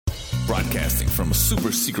Broadcasting from a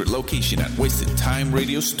super secret location at Wasted Time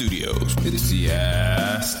Radio Studios. It is the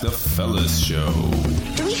Ask the Fellas Show.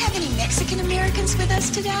 Do we have any Mexican Americans with us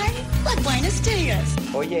today? Like Buenos Dias.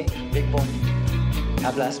 Oye, Big Boy,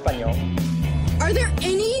 habla español. Are there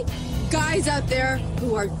any guys out there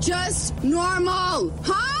who are just normal,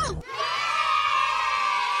 huh?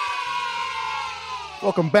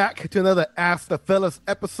 Welcome back to another Ask the Fellas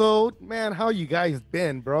episode. Man, how you guys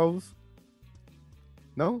been, bros?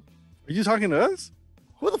 No? Are you talking to us?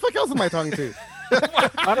 Who the fuck else am I talking to?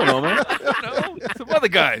 I don't know, man. No, some other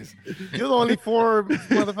guys. You're the only four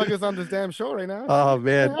motherfuckers on this damn show right now. Oh,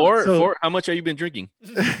 man. Four. How much have you been drinking?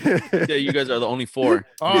 Yeah, you guys are the only four.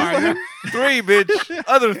 All right. Three, bitch.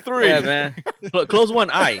 Other three. Yeah, man. Close one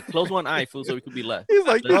eye. Close one eye, fool, so we could be left. He's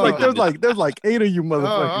like, there's like 8 of you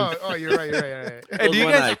motherfuckers. Oh, you're right. Hey, Close do you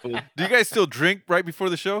one guys eye, fool. do you guys still drink right before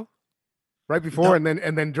the show? Right before and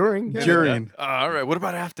then during. Yeah. During. All right. What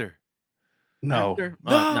about after? No. After?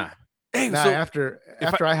 No. Nah. Hey, Nah, so after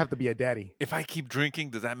I have to be a daddy. if I keep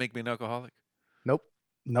drinking, does that make me an alcoholic? Nope.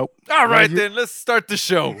 Nope. All right, you- then let's start the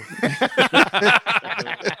show.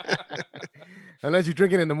 Unless you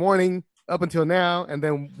drink it in the morning up until now and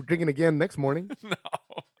then drinking again next morning. No.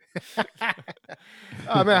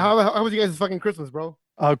 Oh man, how was you guys' fucking Christmas, bro?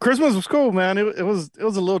 Christmas was cool, man. It was a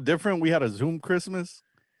little different. We had a Zoom Christmas.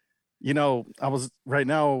 You know,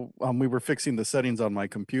 we were fixing the settings on my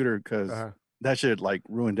computer because that shit like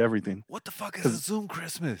ruined everything. What the fuck is a Zoom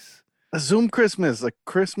Christmas? A Zoom Christmas, a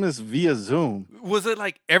Christmas via Zoom. Was it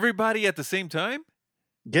like everybody at the same time?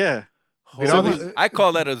 Yeah. I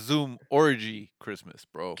call that a Zoom orgy Christmas,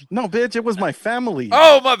 bro. No, bitch, it was my family.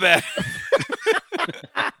 Oh, my bad.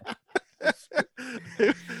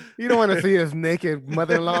 You don't want to see his naked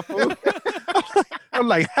mother-in-law food. I'm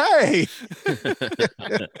like, hey.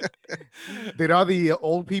 Did all the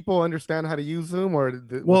old people understand how to use Zoom, or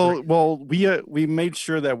We made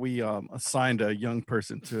sure that we assigned a young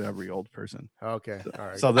person to every old person. okay, all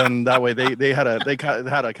right. So then that way they had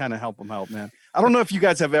to kind of help them out, man. I don't know if you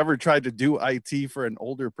guys have ever tried to do IT for an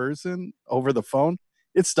older person over the phone.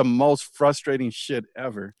 It's the most frustrating shit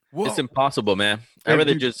ever. Whoa. It's impossible, man. I'd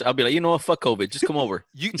rather I'll be like, you know what? Fuck COVID. Just come over.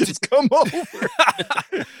 You Just come over.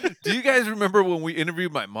 Do you guys remember when we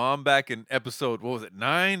interviewed my mom back in episode, what was it,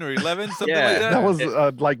 9 or 11? Something Yeah. like that? That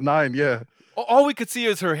was like 9, yeah. All we could see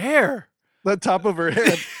is her hair. The top of her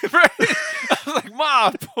head. Right? I was like,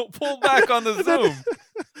 Mom, pull back on the Zoom.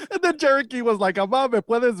 And then Cherokee was like, "Amá, ¿me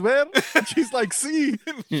puedes ver?" And she's like, "Sí,"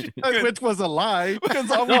 which was a lie because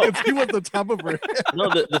all we could see was the top of her head. No,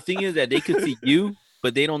 the thing is that they could see you,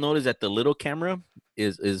 but they don't notice that the little camera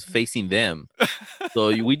is facing them. So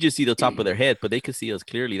we just see the top of their head, but they could see us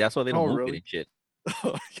clearly. That's why they don't Oh, move really? it and shit.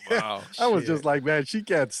 Wow. I was just like, man, she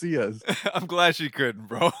can't see us. I'm glad she couldn't,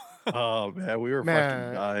 bro. Oh man, we were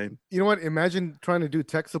fucking dying. You know what? Imagine trying to do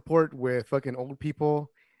tech support with fucking old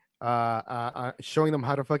people, showing them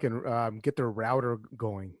how to fucking get their router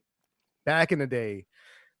going. Back in the day,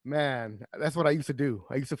 man, that's what I used to do.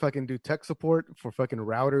 I used to fucking do tech support for fucking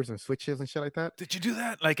routers and switches and shit like that. Did you do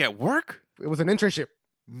that like at work? It was an internship.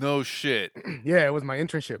 No shit. Yeah, it was my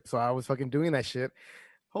internship. So I was fucking doing that shit.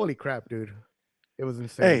 Holy crap, dude. It was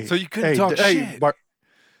insane. Hey, So you couldn't talk shit.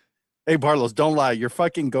 Hey, Barlos, don't lie. Your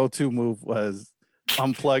fucking go-to move was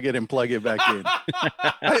unplug it and plug it back in.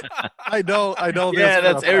 I know. Yeah, this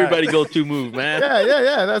that's for a everybody fact. go-to move, man.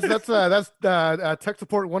 Yeah. That's tech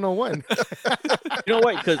support 101. You know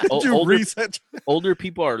what? Because Did you reset? older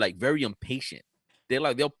people are like very impatient.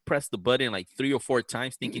 They'll press the button like 3 or 4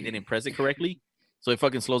 times thinking they didn't press it correctly. So it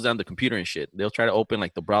fucking slows down the computer and shit. They'll try to open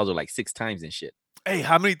like the browser like 6 times and shit. Hey,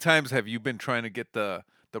 how many times have you been trying to get the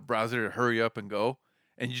browser to hurry up and go?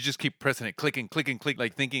 And you just keep pressing it, clicking,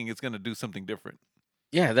 like thinking it's going to do something different.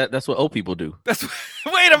 Yeah, that's what old people do. Wait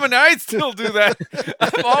a minute, I still do that.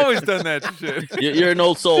 I've always done that shit. You're an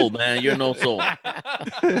old soul, man. You're an old soul.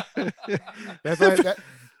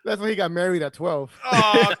 That's why he got married at 12.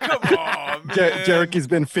 Oh, come on, man. Cherokee's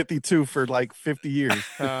been 52 for like 50 years.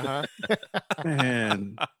 Uh-huh.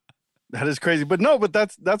 Man, that is crazy. But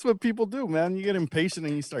that's what people do, man. You get impatient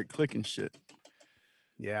and you start clicking shit.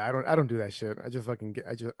 Yeah, I don't do that shit. I just fucking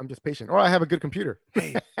I'm just patient. Or I have a good computer.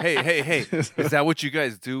 Hey. Is that what you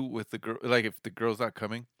guys do with the girl? Like if the girl's not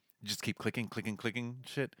coming, you just keep clicking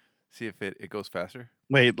shit. See if it goes faster.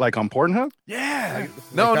 Wait, like on Pornhub? Yeah.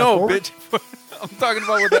 Like No, fast forward? bitch. I'm talking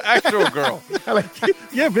about with the actual girl.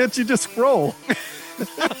 Yeah, bitch, you just scroll.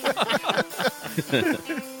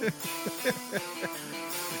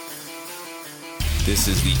 This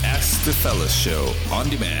is the Ask the Fellas Show, on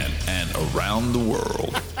demand and around the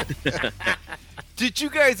world. Did you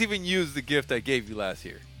guys even use the gift I gave you last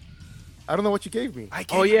year? I don't know what you gave me.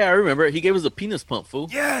 Oh yeah, I remember. He gave us a penis pump, fool.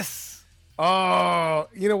 Yes. Oh,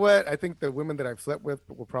 you know what? I think the women that I've slept with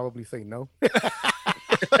will probably say no.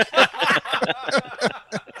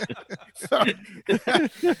 so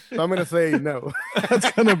I'm gonna say no. That's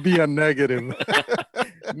gonna be a negative.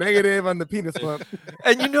 Negative on the penis pump.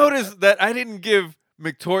 And you notice that I didn't give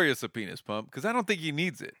Victorious a penis pump because I don't think he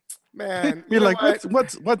needs it. Man, Be like,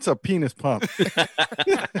 what's a penis pump?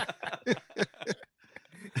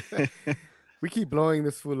 We keep blowing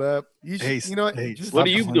this fool up. You know what? What are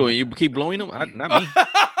you doing? You keep blowing him? Not me.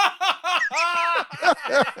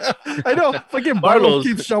 I know. Fucking Barlow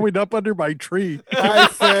keeps showing up under my tree. I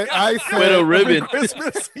said with a ribbon.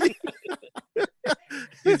 Christmas.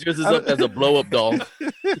 He dresses up as a blow-up doll.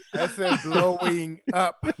 I said blowing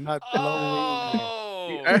up, not blowing.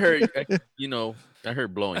 Oh. I heard, I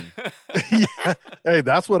heard blowing. Yeah. Hey,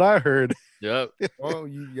 that's what I heard. Yep. Oh,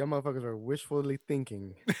 you motherfuckers are wishfully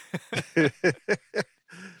thinking.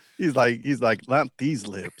 He's like, not these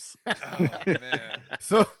lips. Oh, man.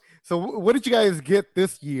 So what did you guys get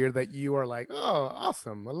this year that you are like, oh,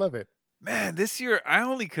 awesome, I love it? Man, this year I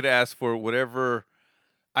only could ask for whatever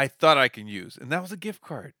I thought I can use, and that was a gift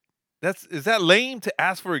card. Is that lame to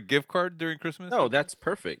ask for a gift card during Christmas? No, that's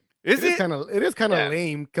perfect. It is kind of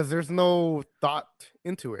lame because there's no thought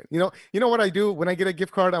into it. You know what I do when I get a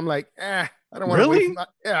gift card? I'm like, I don't want to really.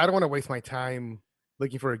 I don't want to waste my time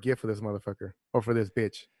looking for a gift for this motherfucker or for this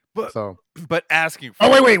bitch. But asking.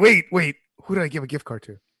 For wait. Who did I give a gift card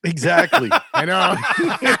to? Exactly. I know.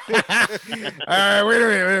 All right, wait a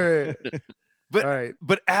minute. But all right.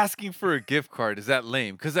 But asking for a gift card, is that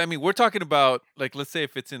lame? Because I mean, we're talking about, like, let's say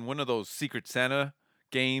if it's in one of those Secret Santa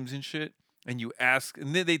games and shit, and you ask,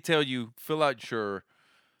 and then they tell you fill out your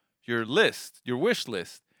list, your wish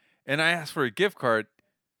list, and I ask for a gift card,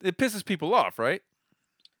 it pisses people off, right?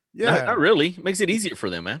 Yeah, not really. Makes it easier for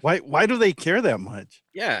them, man. Why do they care that much?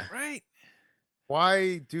 Yeah, right.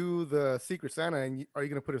 Why do the Secret Santa and are you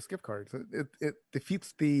going to put a gift card? It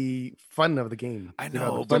defeats the fun of the game. I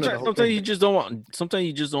know. Sometimes you just don't want. Sometimes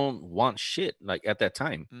you just don't want shit like at that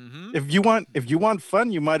time. Mm-hmm. If you want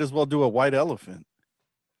fun, you might as well do a white elephant.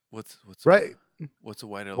 What's right? What's a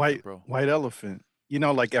white elephant, bro? White elephant. You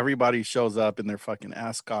know, like everybody shows up in their fucking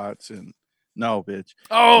ascots and no, bitch.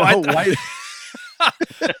 Oh, no, white.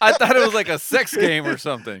 I thought it was like a sex game or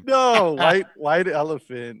something. No, white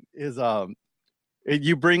elephant is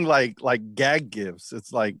you bring like gag gifts.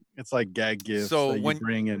 It's like gag gifts. So that you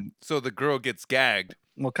bring in. So the girl gets gagged.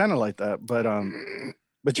 Well, kind of like that,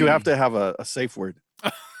 but you have to have a safe word.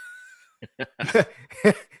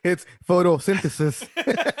 It's photosynthesis.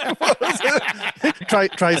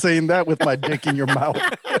 try saying that with my dick in your mouth.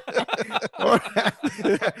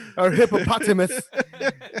 or hippopotamus.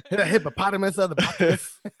 The hippopotamus of the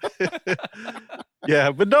potamus.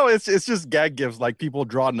 Yeah, but no, it's just gag gifts. Like people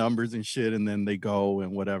draw numbers and shit, and then they go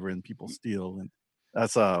and whatever, and people steal, and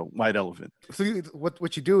that's a white elephant. So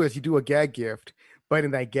what you do is you do a gag gift, but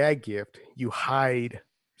in that gag gift you hide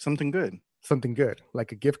something good,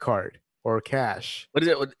 like a gift card or cash. What is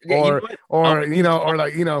it? Like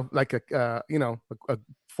a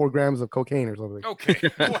 4 grams of cocaine or something. Okay.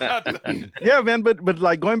 Yeah, man, but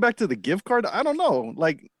like going back to the gift card, I don't know.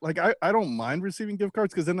 Like I don't mind receiving gift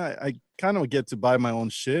cards because then I kind of get to buy my own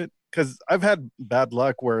shit. Because I've had bad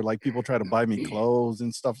luck where like people try to buy me clothes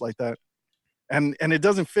and stuff like that, and it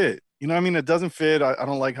doesn't fit. You know what I mean? It doesn't fit. I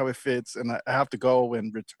don't like how it fits, and I have to go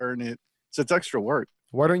and return it. So it's extra work.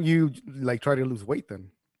 Why don't you like try to lose weight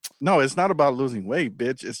then? No, it's not about losing weight,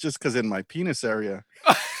 bitch. It's just because in my penis area.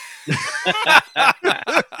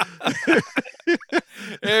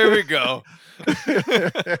 There we go.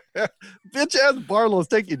 Bitch ass Barlow's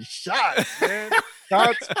taking shots, man.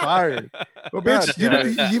 Shots fired. Well,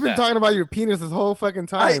 bitch, you've been talking about your penis this whole fucking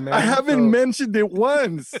time, man. I haven't mentioned it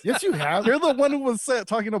once. Yes, you have. You're the one who was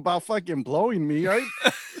talking about fucking blowing me, right?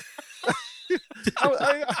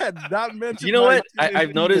 I had not mentioned. You know what?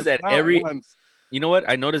 I've noticed that once. You know what?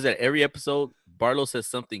 I noticed that every episode, Barlow says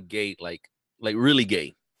something gay, like really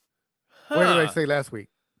gay. What did I say last week?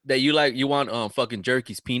 That you want fucking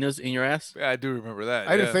jerky's penis in your ass? Yeah, I do remember that.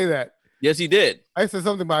 I didn't say that. Yes, you did. I said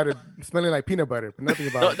something about it smelling like peanut butter, but nothing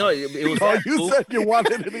about no, it was. Oh, you said you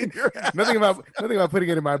wanted it in your ass. nothing about putting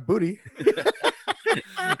it in my booty.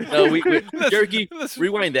 No, jerky.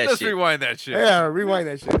 Rewind that shit. Let's rewind that shit. Yeah, rewind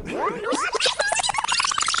that shit.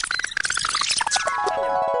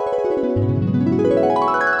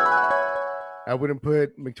 I wouldn't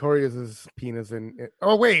put Victoria's penis in.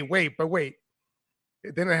 Oh wait.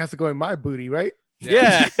 Then it has to go in my booty, right?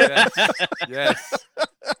 Yeah. Yes.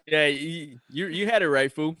 Yeah, you had it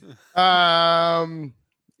right, fool.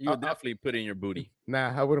 You would definitely put it in your booty.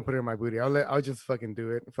 Nah, I wouldn't put it in my booty. I'll just fucking do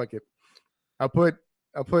it. Fuck it. I'll put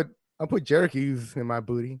jerkies in my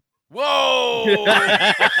booty. Whoa!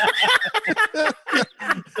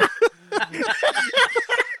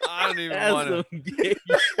 I don't even want to.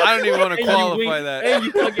 I don't even want to qualify that. And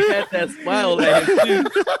you fucking had that smile at him too.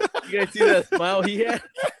 You guys see that smile he had?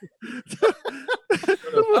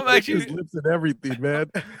 I'm actually his lips and everything, man.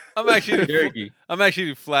 I'm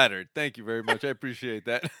actually flattered. Thank you very much. I appreciate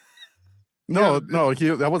that. No,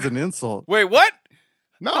 that was an insult. Wait, what?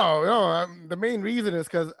 No. The main reason is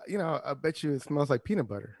because I bet you it smells like peanut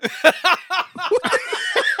butter.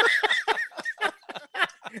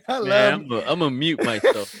 I'm gonna mute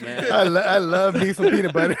myself, man. I love me some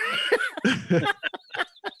peanut butter.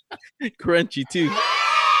 Crunchy too.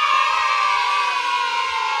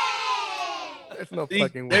 There's no See,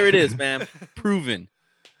 fucking way. there it is, man. Proven.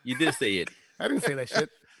 You did say it. I didn't say that shit.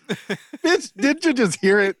 Bitch, didn't you just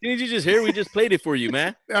hear it? Didn't you just hear? We just played it for you,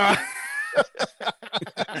 man.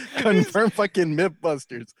 Confirm fucking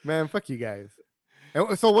Mythbusters. Man, fuck you guys.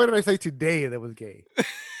 And so what did I say today that was gay?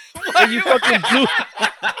 That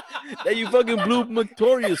you fucking blew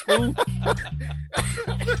Victorious, fool.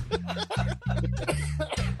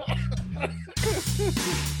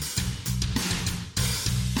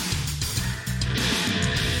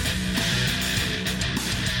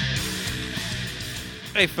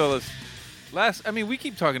 Hey, fellas. We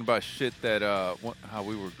keep talking about shit that how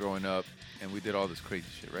we were growing up and we did all this crazy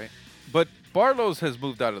shit, right? But Barlow's has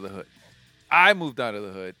moved out of the hood. I moved out of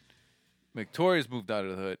the hood. Victoria's moved out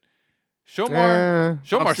of the hood. Shomar's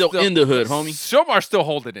I'm still in the hood, homie. Shomar's still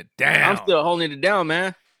holding it down. I'm still holding it down,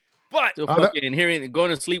 man. But still fucking hearing,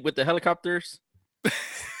 going to sleep with the helicopters,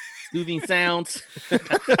 soothing sounds.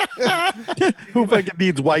 Who fucking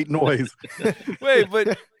needs white noise? Wait,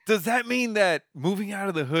 but does that mean that moving out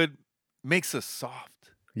of the hood makes us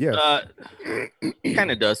soft? Yes. It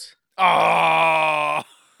kind of does. Oh,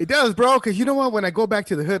 it does, bro. Because you know what? When I go back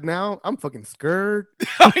to the hood now, I'm fucking scared.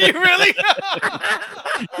 Are you really?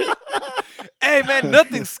 Hey, man,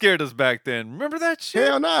 nothing scared us back then. Remember that shit?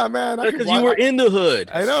 Hell nah, man. Because you were in the hood.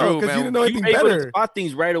 I know, because you didn't know anything better. You were able to spot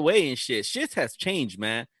things right away and shit. Shit has changed,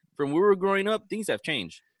 man. From when we were growing up, things have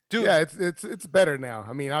changed. Dude. Yeah, it's better now.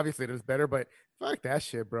 I mean, obviously it was better, but fuck that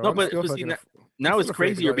shit, bro. No, but see, now it's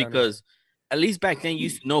crazier because at least back then you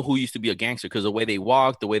used to know who used to be a gangster because the way they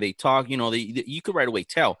walk, the way they talk, you could right away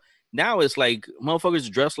tell. Now it's like motherfuckers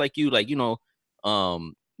dress like you, like,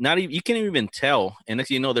 not even, you can't even tell. And next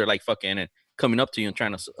thing you know, they're like fucking and coming up to you and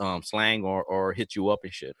trying to slang or hit you up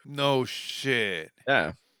and shit. No shit.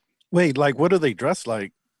 Yeah. Wait, like what do they dress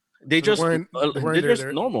like? They're just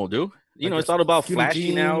normal, dude. Like it's all about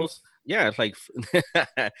flashy now. Yeah, it's like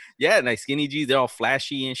like skinny jeans, they're all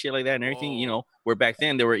flashy and shit like that and everything, where back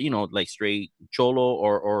then they were, like straight cholo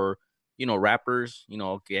or rappers,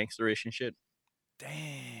 gangsterish and shit. Damn.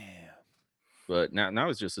 But now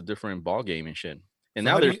it's just a different ball game and shit. And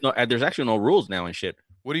so now there's actually no rules now and shit.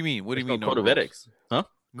 What do you mean? What do you mean? No code of ethics? Huh?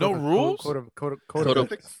 No rules? Code of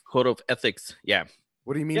ethics? Code of ethics. Yeah.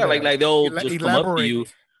 What do you mean? Yeah, like they'll just come up to you.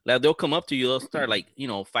 Like they'll come up to you. They'll start like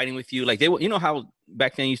fighting with you. Like they, how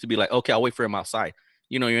back then used to be like, okay, I'll wait for him outside.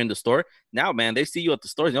 You're in the store. Now, man, they see you at the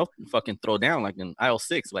store. They'll fucking throw down like in aisle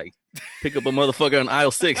 6. Like pick up a motherfucker on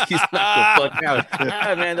aisle 6. He's not the fuck out.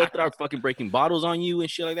 Yeah, man, they'll start fucking breaking bottles on you and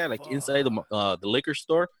shit like that. Like inside the liquor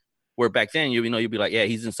store. Where back then you'd be like, yeah,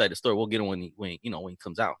 he's inside the store. We'll get him when he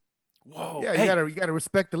comes out. Whoa! Yeah, you gotta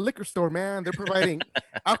respect the liquor store, man. They're providing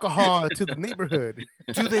alcohol to the neighborhood.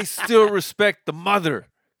 Do they still respect the mother?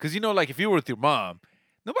 Because like if you were with your mom,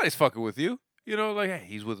 nobody's fucking with you. Like hey,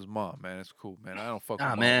 he's with his mom, man. It's cool, man. I don't fuck with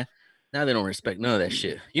mom. Man. Now they don't respect none of that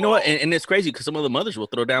shit. You know what? And it's crazy because some of the mothers will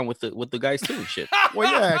throw down with the guys too and shit.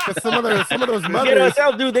 Well, yeah, because some of those mothers,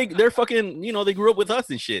 ourselves, dude, they're fucking, they grew up with us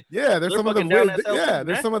and shit. Yeah, there's some of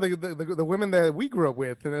the women that we grew up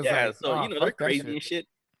with, and it's they're crazy and shit.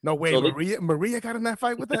 No way, so Maria got in that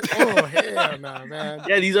fight with that? Oh hell no, man.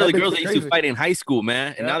 Yeah, these are the girls that used to fight in high school,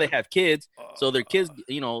 man, and now they have kids. So their kids,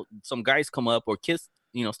 some guys come up or kids,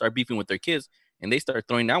 start beefing with their kids. And they start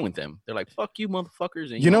throwing down with them. They're like, "Fuck you,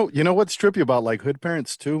 motherfuckers!" And you know what's trippy about like hood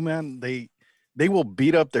parents too, man? They will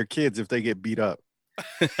beat up their kids if they get beat up.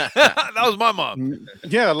 That was my mom.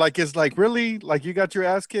 Yeah, like it's like really like you got your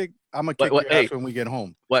ass kicked. I'm gonna kick your ass when we get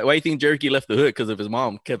home. Why do you think Jerky left the hood? Because of his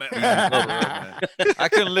mom kept. I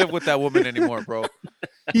couldn't live with that woman anymore, bro.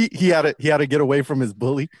 He had to get away from his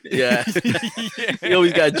bully. Yeah. He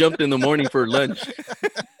always got jumped in the morning for lunch.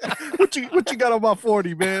 What you got on my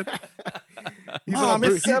 40, man? Mom,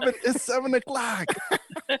 it's 7 o'clock.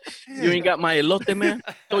 You ain't got my elote, man.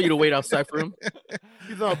 Told you to wait outside for him.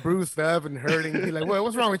 He's all bruised up and hurting. He's like,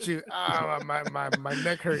 "What's wrong with you?" "Oh, my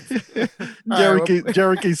neck hurts."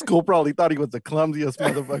 Jericho school probably thought he was the clumsiest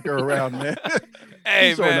motherfucker around, man. Hey,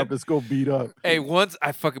 He's showing man. up at school beat up. Hey, once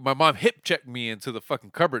my mom hip checked me into the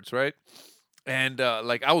fucking cupboards, right? And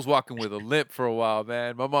like I was walking with a limp for a while,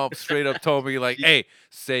 man. My mom straight up told me, like, "Hey,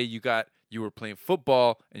 say you were playing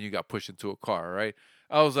football and you got pushed into a car, right?"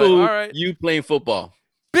 I was like, Fool, "All right, you playing football."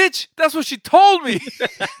 bitch, that's what she told me."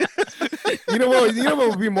 You know what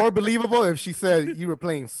would be more believable if she said you were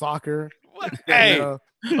playing soccer. What? You Hey, know,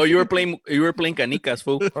 Oh, you were playing canicas,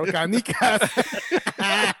 fool. or canicas.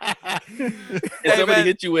 And somebody man.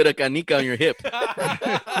 hit you with a canica on your hip.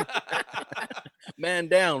 Man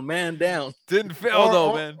down. didn't fail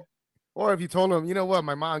though, or- man. Or if you told him, you know what,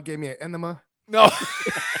 my mom gave me an enema, No.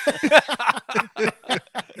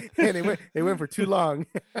 and it went for too long.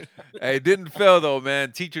 Hey, it didn't fail though,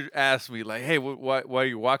 man. Teacher asked me, like, "Hey, why are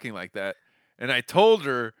you walking like that?" And I told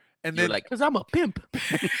her, and You're then like, because I'm a pimp.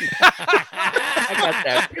 I got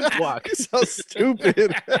that pimp walk. So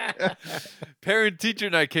stupid. parent teacher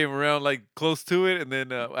night came around like close to it, and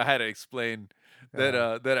then I had to explain that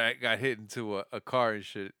I got hit into a car and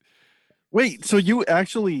shit. Wait, so you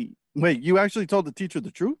actually told the teacher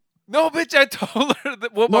the truth? No, bitch, I told her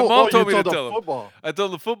what my No, mom you told me to the tell him. football. I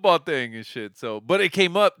told the football thing and shit. So, but it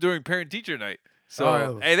came up during parent teacher night. So,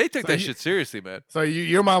 Oh, hey, they took so that you- shit seriously, man. So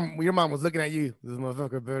your mom was looking at you. This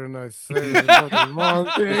motherfucker better not say the fucking wrong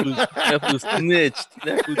thing. That fool snitched.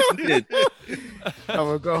 I'm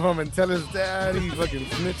gonna go home and tell his dad he fucking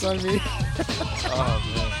snitched on me. Oh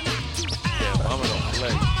man, yeah, mama don't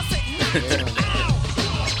play.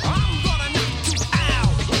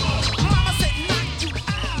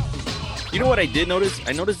 You know what I did notice?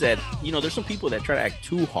 I noticed that, there's some people that try to act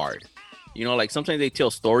too hard. Like sometimes they tell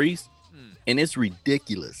stories and it's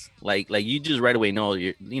ridiculous. Like you just right away know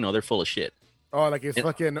they're full of shit. Oh, like it's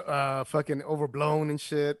fucking overblown and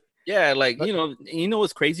shit. Yeah, like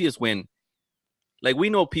what's crazy is when, like, we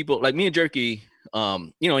know people like me and Jerky.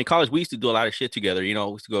 In college we used to do a lot of shit together. We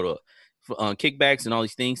used to go to kickbacks and all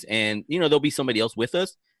these things, and there'll be somebody else with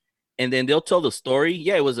us, and then they'll tell the story.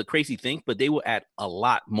 Yeah, it was a crazy thing, but they will add a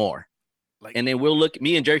lot more. And then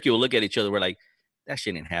me and Jerky will look at each other. We're like, that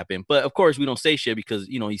shit didn't happen. But of course we don't say shit because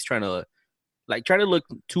he's trying to look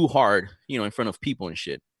too hard, in front of people and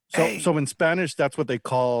shit. So in Spanish, that's what they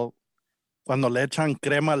call cuando le echan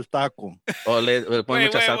crema al taco. Or le pon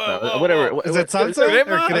mucha salsa. Whatever. Is it salsa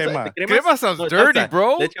Crema? or crema? Crema sounds dirty,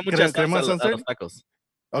 bro. Le echan mucha Crema salsa sounds a los dirty? tacos.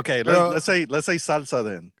 Okay, Pero- let's say salsa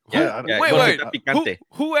then. Yeah, Yeah, Wait, Cosita wait. picante.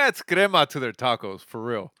 Who adds crema to their tacos for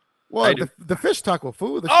real? Well, I do. the fish taco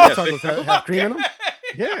food. The Oh, fish tacos have cream in them.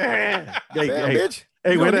 yeah. Hey, Damn, hey, bitch.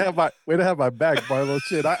 hey, You way don't to have my back, Barlow.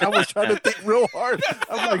 Shit, I was trying to think real hard.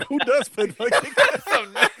 I'm like, who does put fucking? So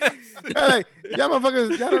nice. Hey, y'all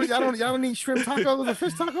motherfuckers, y'all don't eat shrimp tacos or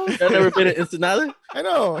fish tacos. Y'all never been at Ensenada? I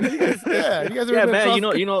know. You guys ever Yeah, been man.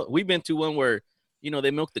 across- We've been to one where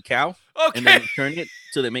they milk the cow and then Okay. turn it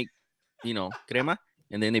till they make crema,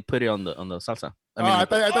 and then they put it on the salsa. I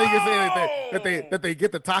thought you were saying that they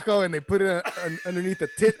get the taco and they put it underneath the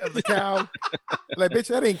tit of the cow. Like, bitch,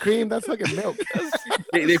 that ain't cream. That's fucking milk.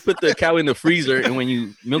 they put the cow in the freezer, and when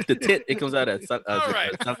you milk the tit, it comes out as All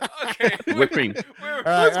right. Okay. whipped cream. We're,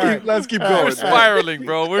 Let's keep All right, going. we're spiraling,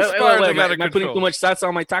 bro. We're spiraling out of Am I putting control. too much salsa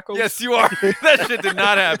on my tacos? Yes, you are. That shit did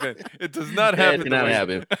not happen. It does not Yeah, happen. it did the not way-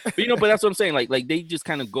 happen. But but that's what I'm saying. Like they just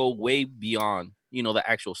kind of go way beyond the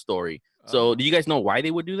actual story. So do you guys know why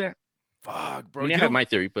they would do that? Fuck, bro. I mean, You I have know, my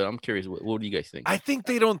theory, but I'm curious. What do you guys think? I think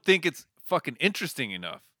they don't think it's fucking interesting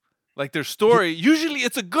enough. Like their story. Usually,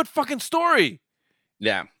 it's a good fucking story.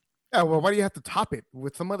 Yeah. Yeah, well, why do you have to top it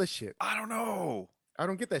with some other shit? I don't know. I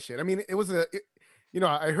don't get that shit. I mean,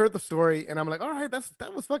 I heard the story and I'm like, all right,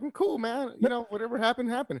 that was fucking cool, man. Whatever happened,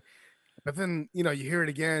 happened. But then, you hear it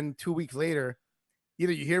again 2 weeks later.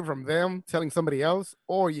 Either you hear it from them telling somebody else,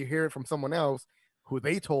 or you hear it from someone else who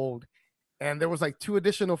they told, and there was like 2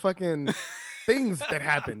 additional fucking things that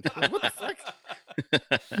happened. Like, what the fuck?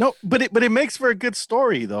 No, but it makes for a good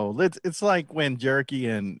story though. It's like when Jerky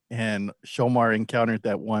and Shomar encountered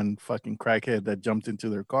that one fucking crackhead that jumped into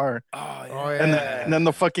their car, Oh, Oh, yeah. yeah. and then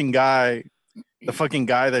the fucking guy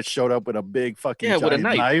that showed up with a big fucking Yeah, with a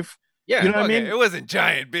giant knife. Yeah. You know what I Okay, mean? it wasn't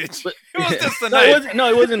giant, bitch. But- It was just a No, knife.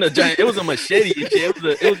 it wasn't a giant. It was a machete. And shit.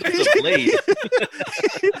 It was just a blade.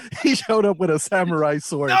 He showed up with a samurai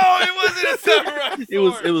sword. No, it wasn't a samurai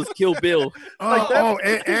sword. It was Kill Bill.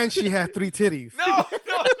 And she had 3 titties. No.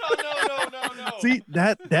 See,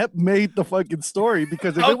 that made the fucking story,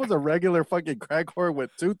 because if Okay. it was a regular fucking crack whore with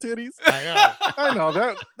 2 titties, I know. I know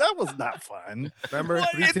that was not fun. Remember,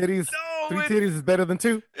 What? 3 titties, No, Three titties is better than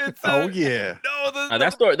two. Oh yeah. No,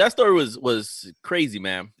 that story was crazy,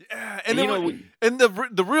 man. Yeah, and You then, know, and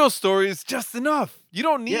the real story is just enough. You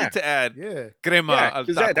don't need to add crema. al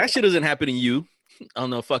because taco. that shit doesn't happen to you on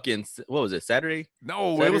the fucking what was it, Saturday?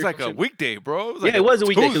 No, Saturday it was or like a something? weekday, bro. It was Yeah, like it was a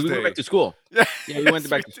weekday because we Tuesday. went back to school. Yeah, we went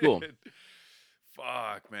back to school. did.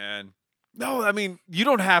 Fuck, man. No, I mean you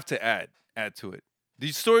don't have to add to it.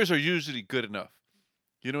 These stories are usually good enough.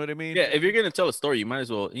 You know what I mean? Yeah, if you're gonna tell a story, you might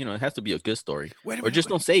as well, it has to be a good story, Wait a or minute, just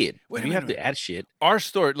don't say it. Wait a You have minute. to add shit. Our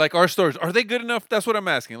stories, are they good enough? That's what I'm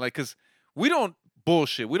asking. Like, cause we don't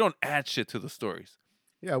bullshit. We don't add shit to the stories,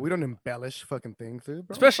 Yeah, we don't embellish fucking things, dude,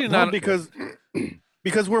 bro. especially No, not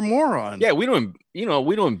because we're morons. Yeah, we don't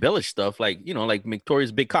embellish stuff like like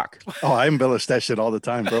Victoria's big cock. Oh, I embellish that shit all the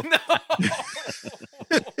time, bro.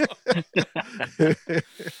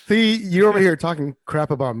 See, you're over here talking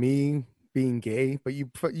crap about me being gay, but you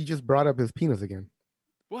just brought up his penis again.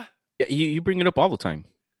 what? Yeah, you bring it up all the time.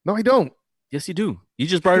 No, I don't. Yes, you do. You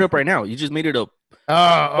just brought it up right now. You just made it a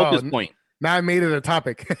focus point. Now I made it a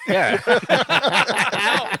topic. Yeah.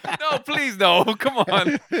 No, please, no. Come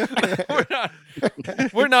on.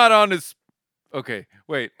 We're not on this. Okay,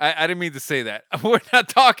 wait. I didn't mean to say that. We're not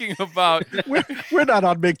talking about. We're not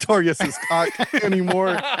on Victoria's cock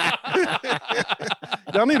anymore.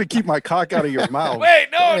 Y'all need to keep my cock out of your mouth. Wait,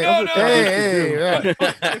 no. Hey,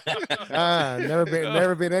 yeah.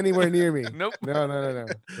 Never been anywhere near me. Nope. No.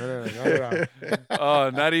 Oh,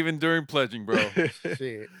 not even during pledging, bro.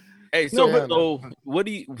 Shit. Hey, so No. what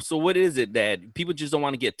is it that people just don't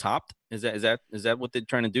want to get topped? Is that what they're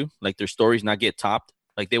trying to do? Like their stories not get topped?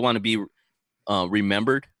 Like they want to be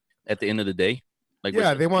remembered at the end of the day? Like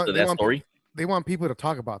Yeah, they want story. They want people to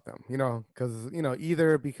talk about them, because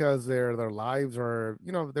either because their lives are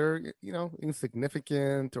they're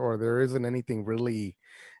insignificant, or there isn't anything really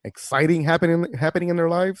exciting happening in their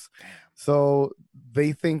lives. So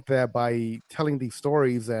they think that by telling these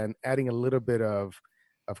stories and adding a little bit of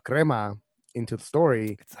crema into the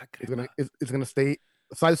story, It's not crema. it's gonna stay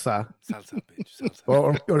salsa Salsa, bitch. Salsa.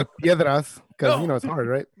 or piedras, because No. it's hard,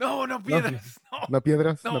 right? No, piedras. No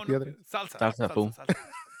piedras, No, no piedras. Salsa. Salsa, fool. salsa.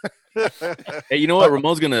 Hey, you know what?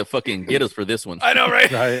 Ramon's gonna fucking get us for this one. I know, right?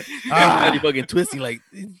 Right. Everybody fucking twisty like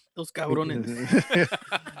those cabrones.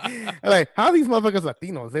 Like, how are these motherfuckers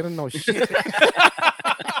Latinos? They don't know shit.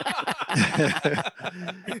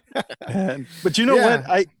 But you know Yeah.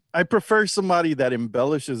 what? I prefer somebody that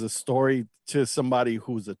embellishes a story to somebody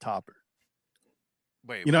who's a topper.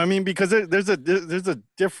 Wait, You know what I mean? Because there's a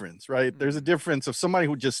difference, right? There's a difference of somebody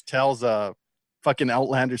who just tells a fucking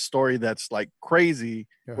outlandish story that's like crazy,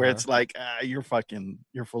 where it's like, you're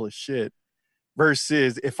full of shit.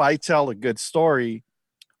 Versus if I tell a good story,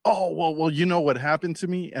 oh well, you know what happened to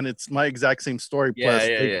me, and it's my exact same story.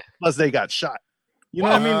 Plus they got shot. You know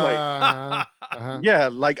what I mean? Like, yeah,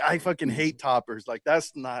 like I fucking hate toppers. Like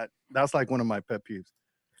that's like one of my pet peeves.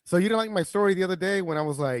 So you didn't like my story the other day when I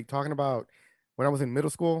was like talking about when I was in middle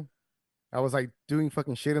school? I was like doing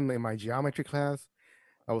fucking shit in my geometry class.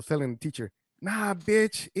 I was telling the teacher, "Nah,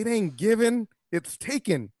 bitch, it ain't given, it's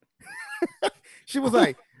taken." She was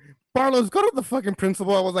like, "Barlos, go to the fucking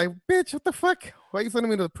principal." I was like, "Bitch, what the fuck? Why are you sending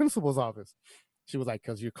me to the principal's office?" She was like,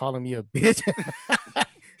 "Cause you're calling me a bitch."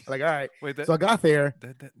 Like, all right. Wait, So I got there.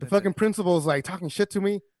 The that- fucking principal's like talking shit to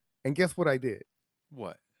me, and guess what I did?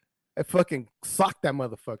 What? I fucking socked that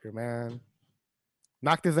motherfucker, man.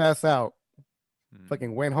 Knocked his ass out.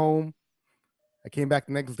 Fucking went home. I came back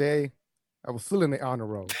the next day. I was still in the honor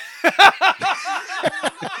roll.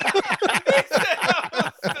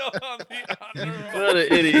 What an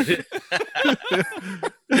idiot.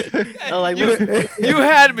 You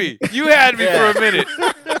had me for a minute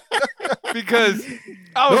because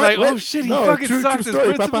I was like, oh shit, he fucking sucked his story,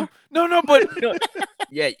 principal. Papa. No, but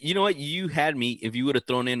Yeah, you know what? You had me if you would have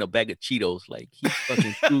thrown in a bag of Cheetos. Like he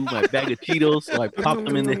fucking threw my bag of Cheetos, so I popped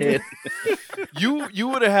him in the head. you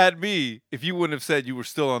would have had me if you wouldn't have said you were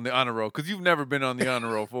still on the honor roll, because you've never been on the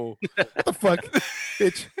honor roll, fool. What the fuck,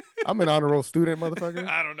 bitch? I'm an honor roll student, motherfucker.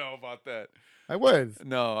 I don't know about that. I was.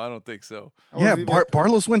 No, I don't think so. Yeah, was even-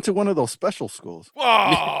 Barlos went to one of those special schools. Oh,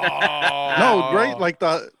 No, right? Like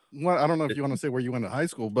I don't know if you want to say where you went to high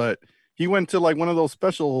school, but he went to like one of those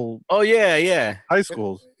special Oh yeah. high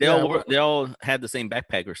schools. They all had the same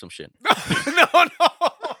backpack or some shit. no.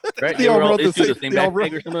 Right? They all were rode the issued same- they all backpack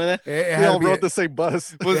rode- or something like that. It They had all to be rode a- the same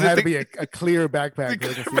bus. Was it had it to be a clear backpack. So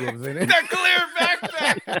I can see what was in it. the clear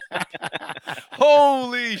backpack?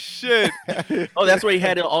 Holy shit! Oh, that's where he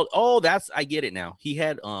had it all. Oh, I get it now. He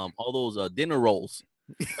had all those dinner rolls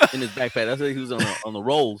in his backpack. That's why he was on the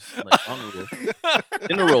rolls, like on the rolls.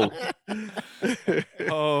 Dinner rolls.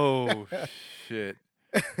 Oh shit!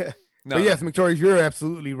 No, But yes, Victoria, you're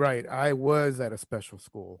absolutely right. I was at a special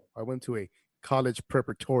school. I went to a college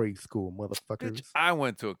preparatory school, motherfuckers. bitch, I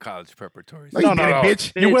went to a college preparatory. No, school. you didn't,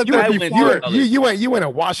 bitch. You went there I went before. to- You went a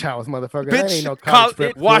wash house, motherfucker. That Bitch, ain't no college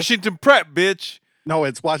prep school. Washington Prep, bitch. No,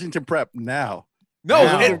 it's Washington Prep now. No,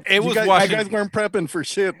 Now. it was you Washington. guys weren't prepping for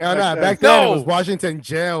shit. No, no, then. back then it No. was Washington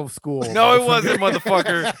Jail School. No, it wasn't,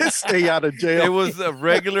 motherfucker. Stay out of jail. It was a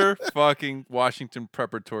regular fucking Washington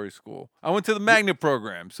preparatory school. I went to the magnet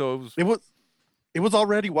program, so it was. It was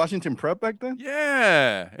already Washington Prep back then.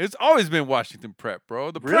 Yeah, it's always been Washington Prep,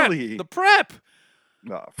 bro. The prep, Really? the prep.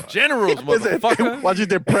 No, fuck. Generals, Is it motherfucker.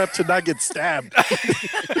 Washington Prep to not get stabbed.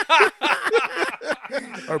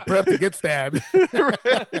 Or prep to get stabbed.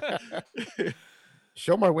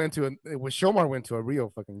 Shomar went to a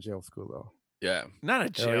real fucking jail school though. Yeah. Not a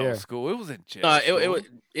jail yeah. school. It wasn't jail.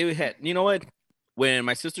 It had, you know what? When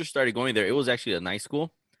my sister started going there, it was actually a nice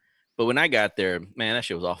school. But when I got there, man, that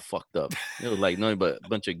shit was all fucked up. It was like nothing but a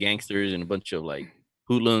bunch of gangsters and a bunch of like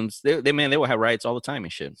hoodlums. They would have riots all the time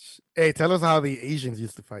and shit. Hey, tell us how the Asians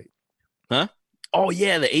used to fight. Huh? Oh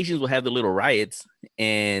yeah, the Asians would have the little riots,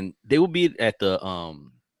 and they would be at the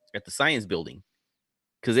science building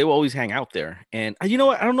because they would always hang out there. And you know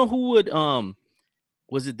what? I don't know who would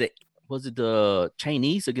was it the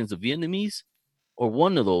Chinese against the Vietnamese or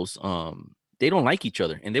one of those? They don't like each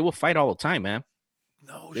other and they will fight all the time, man.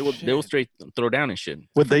 No, They will straight throw down and shit.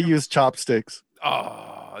 Would they use chopsticks?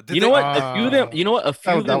 Oh, You know what? A few of them. You know what? A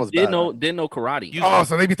few of that them was did bad. know karate. Oh,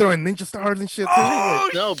 so they be throwing ninja stars and shit too. Oh,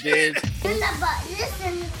 No, bitch.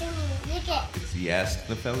 Listen to me. Look at. It's the Ask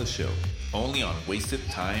the Fella Show, only on Wasted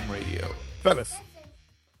Time Radio. Fellas,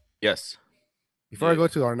 Yes. before I go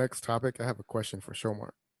to our next topic, I have a question for Shomar.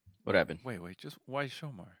 What happened? wait, just why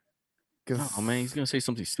Shomar? Oh man, he's gonna say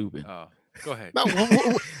something stupid. Oh, go ahead. No,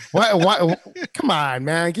 why? Come on,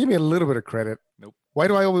 man. Give me a little bit of credit. Nope. Why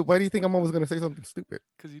do you think I'm always going to say something stupid?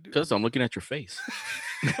 Because you do. Because I'm looking at your face.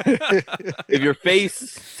 If your face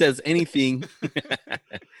says anything, it's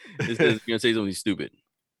because you're gonna say something stupid.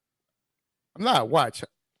 I'm not. Watch.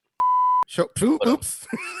 Oops.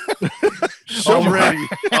 Already.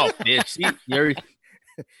 Oh, bitch! See,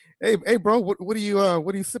 Hey, bro. What are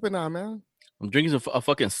you sipping on, man? I'm drinking a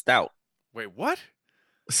fucking stout. Wait, what?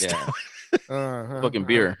 Yeah, Uh-huh, fucking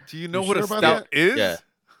beer. Do you know You what sure a about stout that? is? Yeah.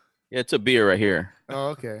 Yeah, it's a beer right here. Oh,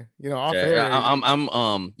 okay. Off Yeah, air.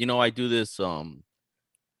 I'm you know, I do this.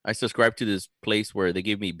 I subscribe to this place where they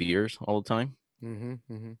give me beers all the time.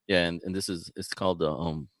 Mm-hmm. Yeah, and it's called the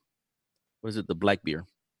what is it? The black beer.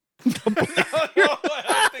 No,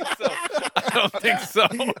 I don't think so.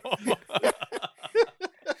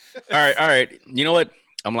 All right. You know what?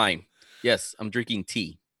 I'm lying. Yes, I'm drinking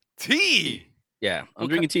tea. Tea. Yeah, I'm What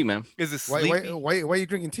drinking tea, man. Is it Why sleepy? are you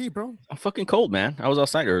drinking tea, bro? I'm fucking cold, man. I was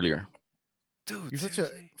outside earlier. Dude, You're such a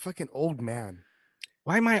seriously? fucking old man.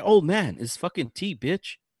 Why am I old man? It's fucking tea,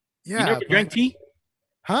 bitch. Yeah. You never but- drank tea?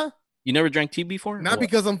 Huh? You never drank tea before? Not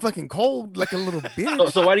because I'm fucking cold like a little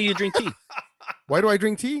bitch. So why do you drink tea? Why do I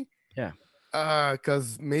drink tea? Yeah.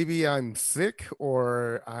 Because maybe I'm sick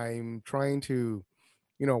or I'm trying to,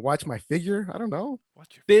 watch my figure. I don't know.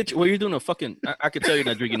 What's your Bitch, well, you're doing a fucking. I could tell you're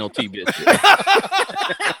not drinking no tea, bitch.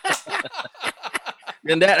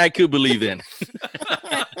 And that I could believe in.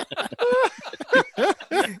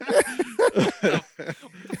 What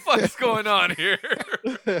the fuck's going on here?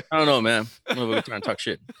 I don't know, man. I don't know if we're trying to talk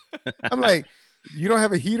shit. I'm like, you don't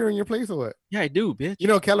have a heater in your place or what? Yeah, I do, bitch.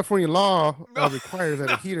 California law requires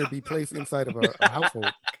that a heater be placed inside of a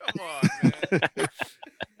household. Come on, man.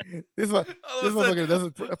 This All of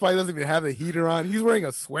motherfucker probably doesn't even have the heater on. He's wearing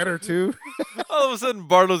a sweater too. All of a sudden,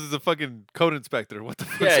 Bartles is a fucking code inspector. What the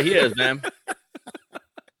fuck? Yeah, he is, man.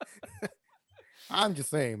 I'm just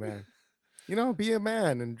saying, man. Be a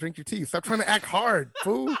man and drink your tea. Stop trying to act hard,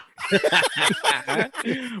 fool.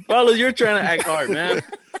 Carlos, you're trying to act hard, man.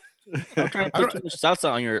 I'm trying to put too much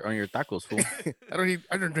salsa on your tacos, fool.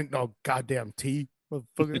 I don't drink no goddamn tea,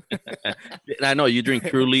 motherfucker. And I know you drink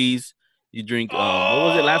Trulies. You drink what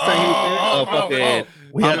was it last time you said?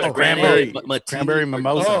 Fucking We had the cranberry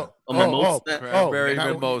mimosa. Mimosa. Cranberry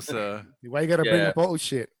now- mimosa. Why you gotta bring Yeah. up old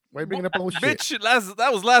shit? Why you bringing up old shit? Bitch,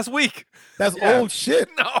 that was last week. That's Yeah. old shit.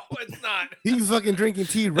 No, it's not. He's fucking drinking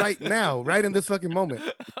tea right now, right in this fucking moment.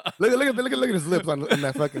 Look at his lips on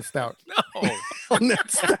that fucking stout. No. On that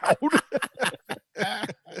stout.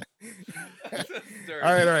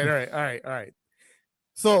 All right.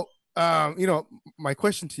 So, my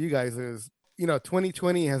question to you guys is,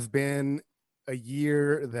 2020 has been a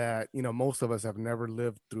year that, most of us have never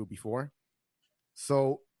lived through before.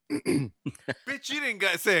 So, Bitch, you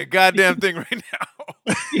didn't say a goddamn thing right now.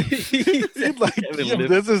 He's like, Haven't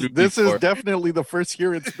this is lived this is before. definitely the first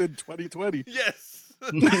year it's been 2020. Yes.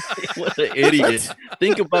 What an idiot.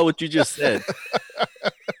 Think about what you just said.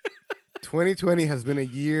 2020 has been a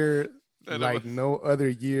year I don't like know. no other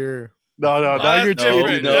year. No, no, now That's you're different.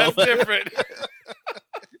 cheating. no. That's different.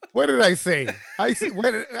 What did I say?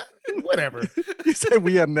 Whatever. You said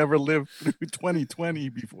we had never lived through 2020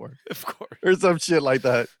 before, Of course. or some shit like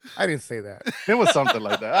that. I didn't say that, It was something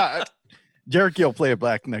like that. Jericho will play it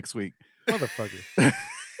back next week. motherfucker.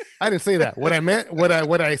 I didn't say that. What I meant, what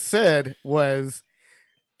I said was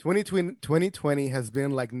 2020 has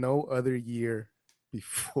been like no other year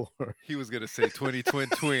before. He was gonna say 20 twin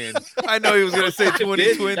twin. I know he was gonna say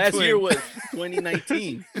 20 twin Last twin. year was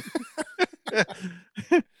 2019.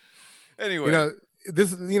 Anyway,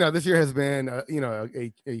 This year has been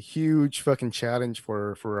a huge fucking challenge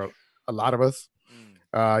for a lot of us.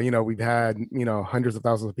 We've had hundreds of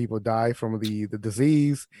thousands of people die from the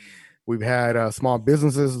disease. We've had small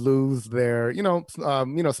businesses lose their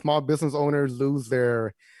small business owners lose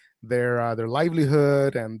their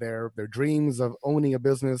livelihood and their dreams of owning a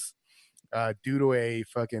business due to a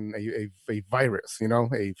fucking a virus,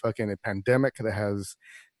 a pandemic that has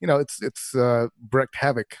it's wreaked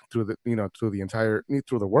havoc through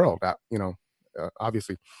the world,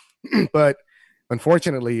 obviously. But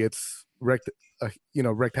unfortunately it's wreaked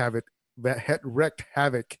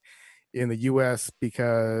havoc in the US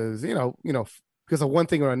because because of one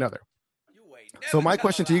thing or another. So my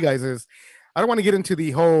question to you guys is, I don't want to get into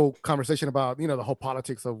the whole conversation about the whole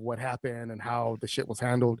politics of what happened and how the shit was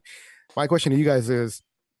handled. My question to you guys is,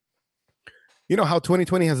 how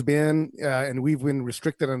 2020 has been, and we've been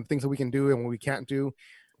restricted on things that we can do and what we can't do.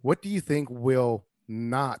 What do you think will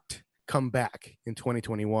not come back in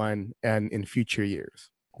 2021 and in future years?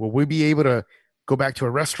 Will we be able to go back to a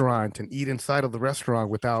restaurant and eat inside of the restaurant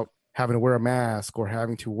without having to wear a mask or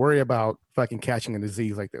having to worry about fucking catching a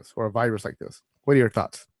disease like this or a virus like this? What are your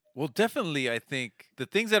thoughts? well, definitely, I think the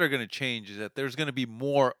things that are going to change is that there's going to be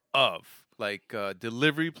more of like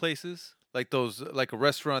delivery places, like those, like a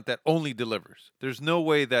restaurant that only delivers. There's no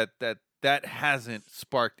way that hasn't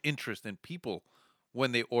sparked interest in people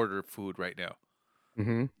when they order food right now.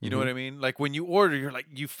 Mm-hmm. You know what I mean? Like when you order, you're like,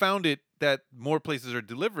 you found it that more places are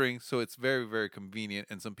delivering, so it's very, very convenient.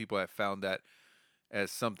 And some people have found that as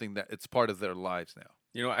something that it's part of their lives now.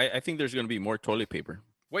 I think there's going to be more toilet paper.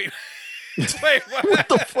 Wait, wait, what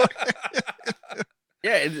the fuck?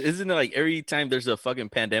 Yeah, isn't it like every time there's a fucking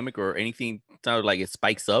pandemic or anything, sounds like it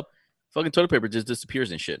spikes up, fucking toilet paper just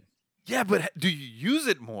disappears and shit. Yeah, but do you use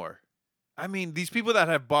it more? I mean, these people that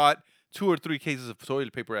have bought 2 or 3 cases of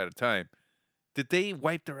toilet paper at a time, did they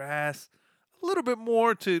wipe their ass a little bit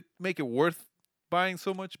more to make it worth buying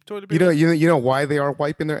so much toilet paper? You know why they are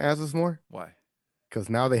wiping their asses more? Why? Because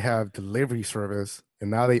now they have delivery service and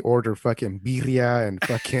now they order fucking birria and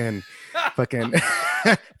fucking fucking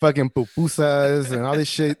pupusas and all this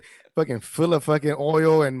shit fucking full of fucking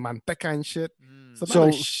oil and manteca and shit. So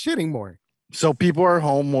they're shitting more. So people are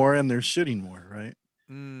home more and they're shitting more, right?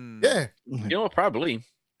 Yeah. Probably.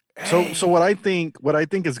 So what I think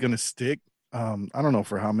is gonna stick, I don't know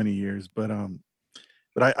for how many years, but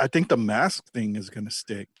I think the mask thing is gonna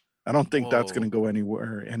stick. I don't think that's gonna go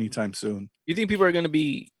anywhere anytime soon. You think people are going to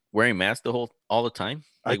be wearing masks all the time?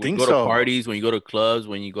 I Like when think you go so. to parties, when you go to clubs,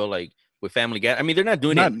 when you go like with family gatherings. I mean, they're not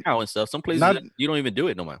doing it now and stuff. Some places you don't even do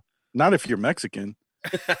it no more. Not if you're Mexican.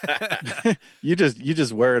 you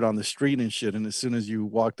just wear it on the street and shit, and as soon as you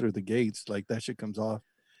walk through the gates, like that shit comes off.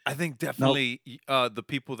 I think definitely the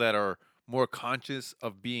people that are more conscious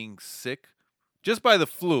of being sick just by the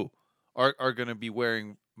flu are going to be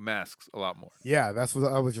wearing masks a lot more. Yeah, that's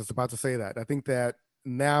what I was just about to say. That I think that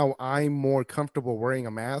now I'm more comfortable wearing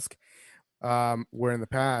a mask. Where in the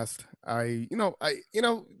past, there's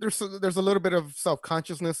a little bit of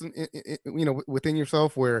self-consciousness within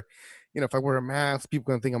yourself where, if I wear a mask, people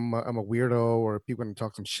gonna think I'm a weirdo or people gonna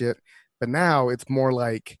talk some shit. But now it's more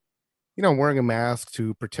like, I'm wearing a mask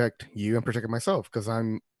to protect you and protect myself because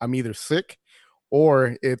I'm either sick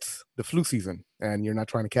or it's the flu season and you're not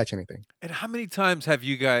trying to catch anything. And how many times have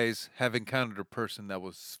you guys encountered a person that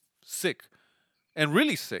was sick and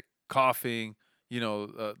really sick, coughing,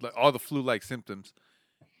 like all the flu-like symptoms,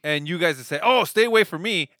 and you guys would say, "Oh, stay away from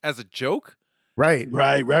me," as a joke? Right.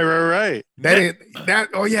 That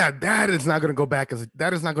is not going to go back as a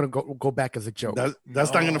joke.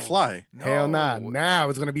 That's not going to fly. Hell nah. Now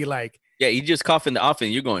it's going to be like, yeah, you just cough in the office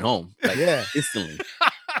and you're going home. Like, yeah, instantly.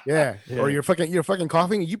 Yeah. Or you're fucking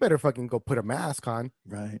coughing. You better fucking go put a mask on.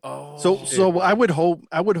 Right. Oh. So I would hope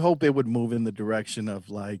it would move in the direction of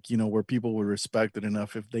like, where people would respect it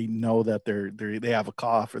enough if they know that they have a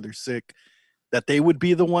cough or they're sick, that they would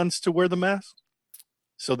be the ones to wear the mask,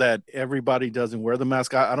 so that everybody doesn't wear the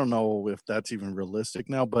mask. I don't know if that's even realistic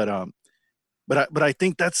now, but I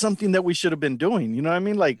think that's something that we should have been doing. You know what I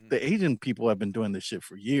mean? Like the Asian people have been doing this shit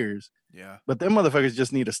for years. Yeah. But them motherfuckers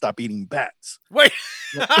just need to stop eating bats. Wait.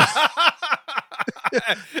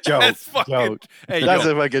 Joke. That's fucking, Joke. Hey, That's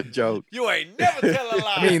yo, a fucking joke. you ain't never tell a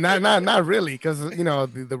lie. I mean, not really, because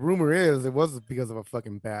the rumor is it was because of a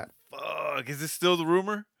fucking bat. Fuck, is this still the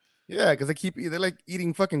rumor? Yeah, because they're like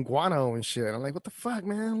eating fucking guano and shit. I'm like, what the fuck,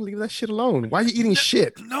 man? Leave that shit alone. Why are you eating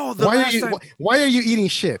shit? No, why are you eating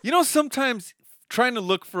shit? You know, sometimes trying to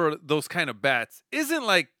look for those kind of bats isn't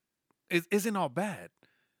all bad.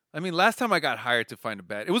 I mean, last time I got hired to find a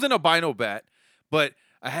bat, it was an albino bat, but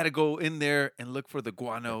I had to go in there and look for the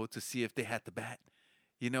guano to see if they had the bat,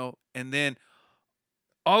 and then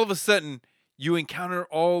all of a sudden you encounter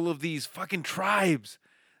all of these fucking tribes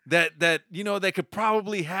that could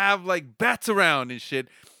probably have like bats around and shit.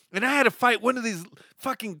 And I had to fight one of these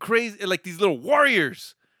fucking crazy, like these little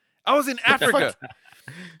warriors. I was in Africa.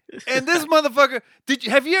 And this motherfucker,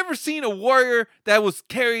 have you ever seen a warrior that was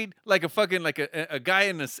carried like a fucking, like a guy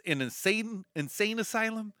in an insane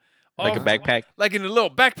asylum? Like a backpack? Like in a little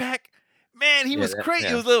backpack? Man, he was crazy.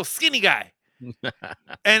 He was a little skinny guy.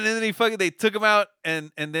 And then they took him out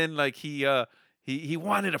and then like he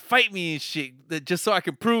wanted to fight me and shit, just so I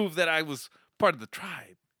could prove that I was part of the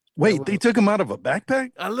tribe. Wait, they took him out of a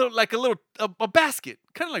backpack? A basket,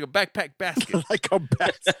 kind of like a backpack basket. Like a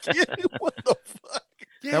basket? What the fuck?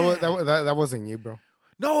 Yeah. That wasn't you, bro.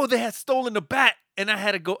 No, they had stolen the bat, and I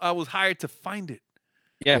had to go. I was hired to find it.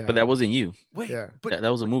 Yeah, but that wasn't you. Wait, Yeah. but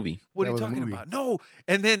That was a movie. what are That you was a talking movie. about? No,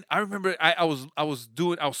 and then I remember I was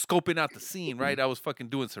scoping out the scene, right? I was fucking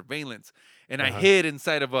doing surveillance, and I hid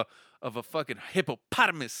inside of a fucking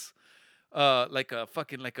hippopotamus, like a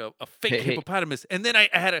fake hippopotamus, and then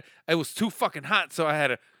I was too fucking hot, so I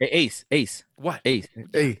had a Hey, Ace. what? Ace.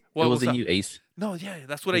 Hey, What it was wasn't up? you, Ace. No, yeah,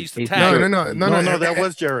 that's what I used to Ace- tag. No, that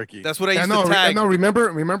was Cherokee. That's what I Yeah, used no, to tag. no. Remember,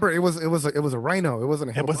 it was a rhino. It wasn't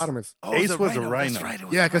a It was- hippopotamus. Oh, it Ace was a That's rhino. right, it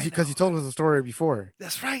was Yeah, a because you told us the story before.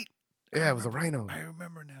 That's right. Yeah, it was a rhino. I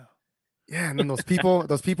remember now. Yeah, and then those people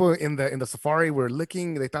in the safari were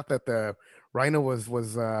licking. They thought that the rhino was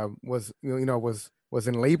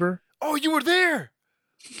in labor. Oh, you were there.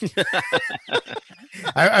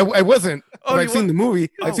 I wasn't. Oh, But I've you seen weren't? the movie.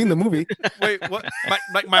 Oh. I've seen the movie. Wait, what?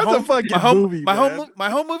 My That's a home, fucking my home, movie, my man. home, my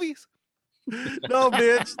home movies. No,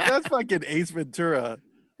 bitch. That's fucking Ace Ventura.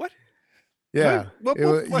 Yeah.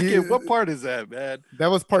 What part is that, man? That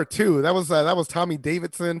was part 2. That was Tommy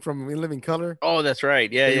Davidson from In Living Color. Oh, that's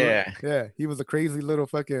right. Yeah. Yeah, he was a crazy little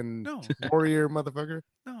fucking No, warrior motherfucker.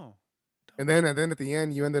 no. And then at the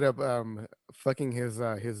end, you ended up fucking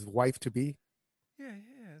his wife to be, Yeah.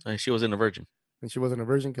 And she wasn't a virgin. and she wasn't a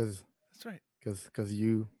virgin because That's right.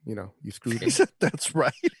 you screwed He her. said, that's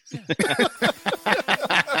right.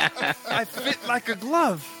 I fit like a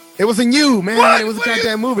glove. It wasn't you, man. What? It was a What are you-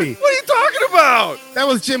 goddamn movie. What are you talking about? That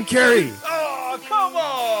was Jim Carrey. Oh, come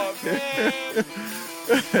on, man.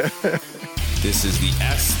 This is the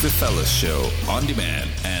Ask the Fellas show on demand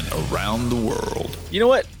and around the world. You know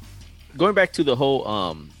what? Going back to the whole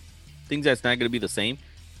things that's not going to be the same.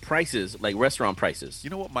 Prices, like restaurant prices. You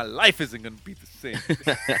know what? My life isn't gonna be the same.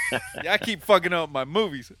 Yeah, I keep fucking up my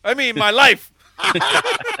movies. I mean, my life.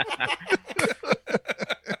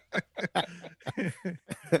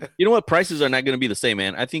 You know what? Prices are not going to be the same,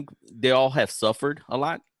 man. I think they all have suffered a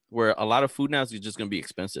lot, where a lot of food now is just going to be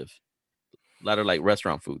expensive. A lot of like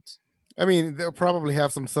restaurant foods. I mean, they'll probably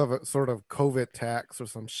have some sort of COVID tax or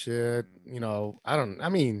some shit.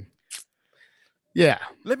 Yeah.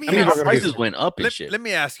 Let me I mean, ask our prices went up and shit. Let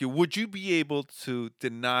me ask you: would you be able to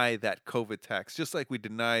deny that COVID tax, just like we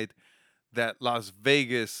denied that Las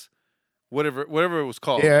Vegas, whatever it was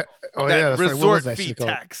called? Yeah. Oh, that yeah. That's right. What resort was that fee shit called?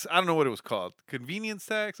 tax. I don't know what it was called. Convenience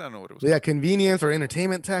tax. I don't know what it was. Yeah, convenience or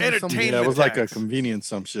entertainment tax. Or something. Entertainment Yeah, it was like a tax. convenience,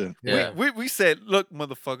 some shit. Yeah. We said, look,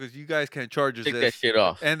 motherfuckers, you guys can't charge us Take that this, shit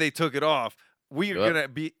off. and they took it off. Are we Yup.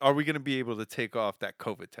 gonna be able to take off that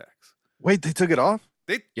COVID tax? Wait, they took it off?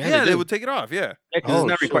 Yeah, they they do. would take it off. Yeah, Yeah, 'cause Oh, it's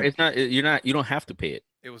not shit. required. It's not. You don't have to pay it.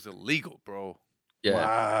 it was illegal, bro. Yeah.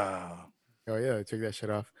 Wow. Oh yeah, they took that shit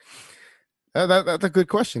off. That's a good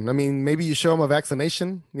question. I mean, maybe you show them a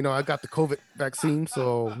vaccination. I got the COVID vaccine,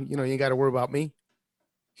 so you ain't got to worry about me.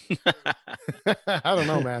 I don't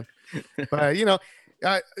know, man. But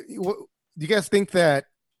do you guys think that?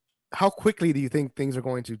 How quickly do you think things are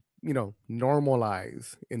going to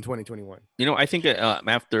normalize in 2021? I think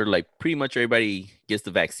after like pretty much everybody gets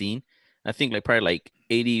the vaccine, I think like probably like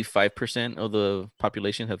 85% of the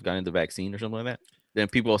population have gotten the vaccine or something like that. then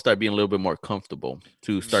people will start being a little bit more comfortable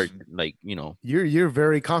to start, like, You're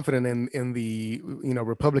very confident in the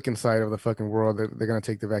Republican side of the fucking world that they're gonna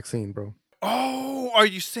take the vaccine, bro. Oh, are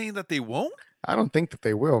you saying that they won't? I don't think that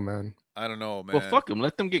they will, man. I don't know, man. Well, fuck them.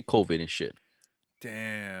 Let them get COVID and shit.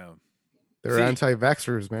 Damn. They're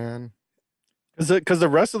anti-vaxxers, man. Because the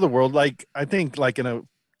rest of the world, like, I think, like, in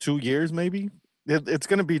 2 years, maybe, it's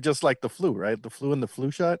going to be just like the flu, right? The flu and the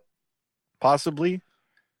flu shot, possibly.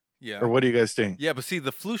 Yeah. Or what do you guys think? Yeah, but see,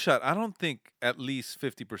 the flu shot, I don't think at least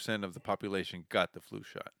 50% of the population got the flu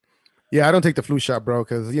shot. Yeah, I don't take the flu shot, bro,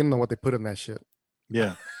 because you don't know what they put in that shit.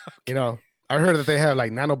 Yeah. I heard that they have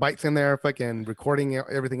like nanobites in there, fucking recording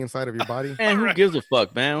everything inside of your body. Man, who gives a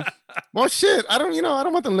fuck, man? Well, shit, I don't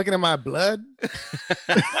want them looking at my blood.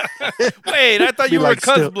 Wait, I thought you were a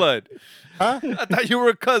cuz blood. Huh? I thought you were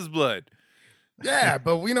a cuz blood. Yeah,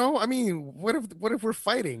 but I mean, what if we're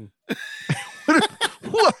fighting?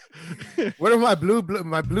 What? What if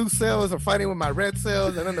my blue cells are fighting with my red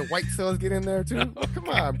cells, and then the white cells get in there too? Come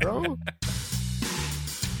on, bro.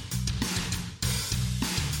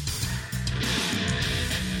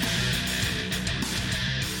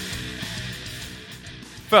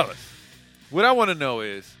 Fellas, what I want to know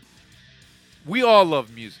is, we all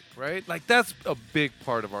love music, right? Like, that's a big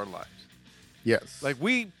part of our lives. Yes. Like,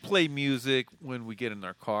 we play music when we get in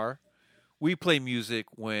our car. We play music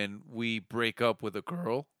when we break up with a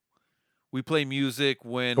girl. We play music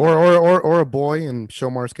when... Or a boy in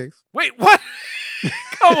Shomar's case. Wait, what?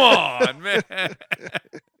 Come on, man.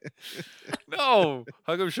 No.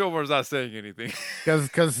 How come Shomar's not saying anything?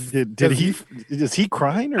 Because is he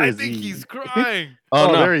crying, or I is think he... he's crying. Oh,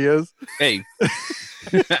 no. there he is. Hey.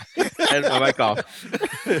 I had my mic off.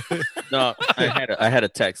 No, I had a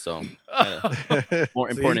text, so more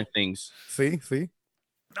important things. See?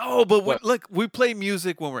 No, but look, we play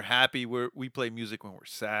music when we're happy. We play music when we're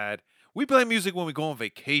sad. We play music when we go on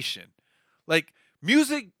vacation. Like,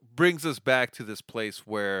 music brings us back to this place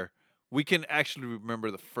where we can actually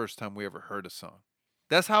remember the first time we ever heard a song.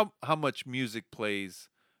 That's how much music plays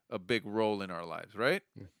a big role in our lives, right?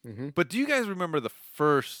 Mm-hmm. But do you guys remember the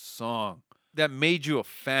first song that made you a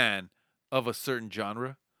fan of a certain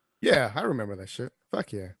genre? Yeah, I remember that shit.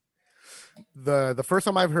 Fuck yeah. The first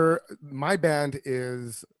time I've heard, my band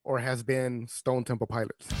is or has been Stone Temple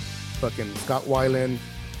Pilots. Fucking Scott Weiland,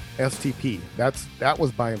 STP. That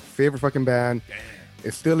was my favorite fucking band. Damn.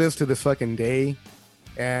 It still is to this fucking day.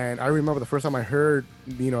 And I remember the first time I heard,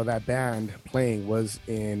 that band playing was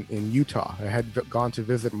in Utah. I had gone to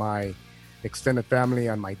visit my extended family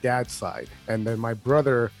on my dad's side. And then my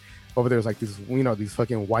brother over there was like these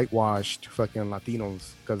fucking whitewashed fucking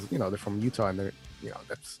Latinos, because, they're from Utah and they're,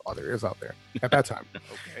 that's all there is out there at that time.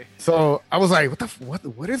 Okay. So I was like,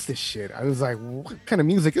 what is this shit? I was like, what kind of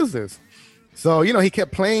music is this? So, he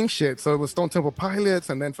kept playing shit. So it was Stone Temple Pilots,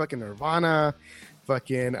 and then fucking Nirvana,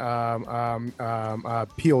 fucking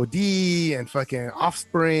POD, and fucking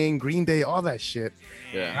Offspring, Green Day, all that shit.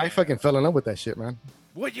 Yeah. I fucking fell in love with that shit, man.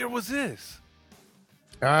 What year was this?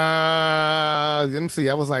 Let me see.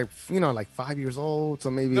 I was like 5 years old,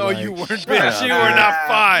 so maybe. No, like, you weren't, bitch. You were not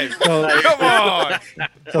 5. Come on.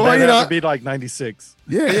 So that has to be like 96.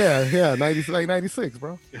 Yeah. 96,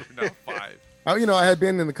 bro. You're not 5. I had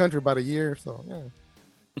been in the country about a year, so yeah.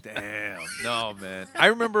 Damn. No, man. I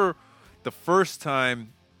remember the first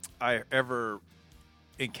time I ever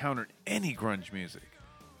encountered any grunge music.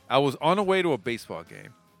 I was on the way to a baseball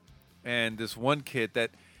game, and this one kid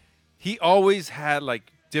that he always had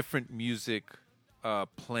like different music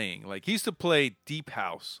playing. Like, he used to play deep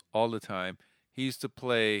house all the time. He used to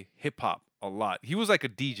play hip hop a lot. He was like a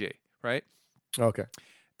DJ, right? Okay.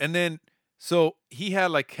 And then so he had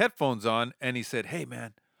like headphones on, and he said, "Hey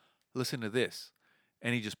man, listen to this."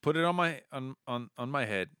 And he just put it on my on my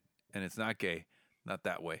head, and it's not gay, not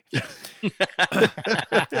that way.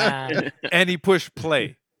 And he pushed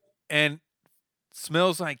play, and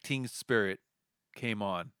Smells Like Teen Spirit came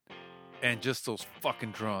on, and just those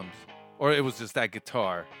fucking drums, or it was just that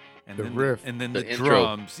guitar, and The then riff. and then The the intro.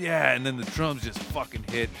 drums, yeah, and then the drums just fucking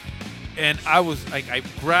hit, and I was like, I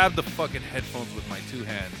grabbed the fucking headphones with my 2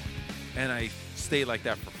 hands, and I stayed like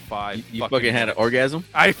that for 5. You fucking had an orgasm?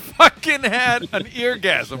 I fucking had an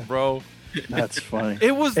eargasm, bro. That's funny.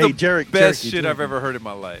 It was Hey, the Jarek, best Jarek, shit you I've do- ever heard in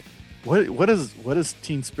my life. What does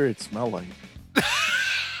Teen Spirit smell like?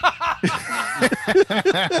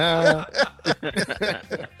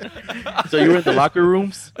 So you were in the locker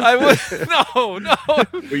rooms? I was no.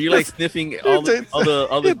 Were you like sniffing all the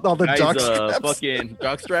all the guys' jock straps. fucking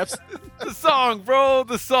jock straps? The song, bro.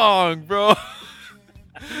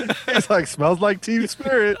 It's like, smells like Teen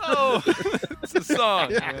Spirit. Oh, it's a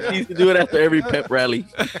song. He Man. used to do it after every pep rally.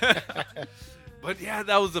 But yeah,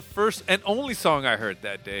 that was the first and only song I heard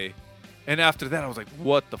that day. And after that, I was like,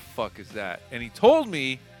 what the fuck is that? And he told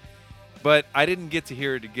me, but I didn't get to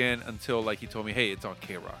hear it again until like he told me, hey, it's on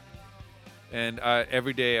K-Rock. And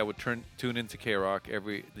every day I would tune into K-Rock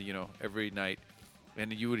every night.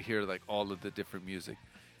 And you would hear like all of the different music.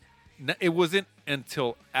 It wasn't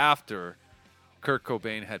until after Kurt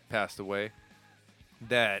Cobain had passed away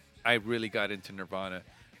that I really got into Nirvana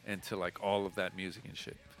and to like all of that music and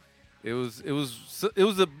shit. It was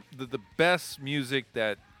the best music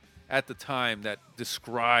that at the time that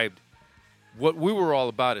described what we were all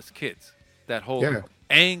about as kids. That whole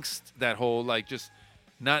angst, that whole like just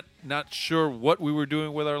not sure what we were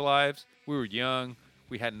doing with our lives. We were young.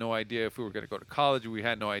 We had no idea if we were going to go to college. We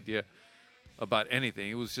had no idea about anything.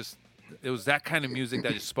 It was that kind of music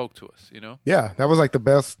that just spoke to us, you know? Yeah, that was like the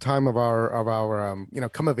best time of our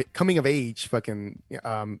coming of age fucking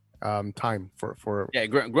time for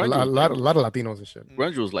grunge a lot of Latinos and shit.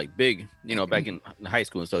 Grunge was like big, back in high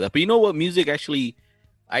school and stuff. But you know what music actually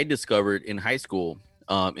I discovered in high school?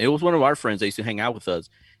 It was one of our friends that used to hang out with us,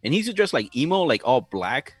 and he used to dress like emo, like all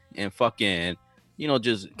black and fucking,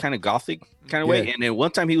 just kind of gothic kind of way. And then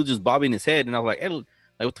one time he was just bobbing his head, and I was like, hey, like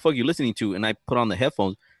what the fuck are you listening to? And I put on the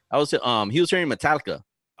headphones. He was hearing Metallica.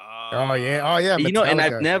 Oh yeah, Metallica. And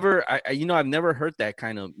I've never heard that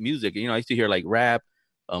kind of music. I used to hear like rap,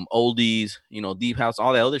 oldies, deep house,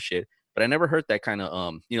 all that other shit. But I never heard that kind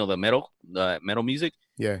of the metal music.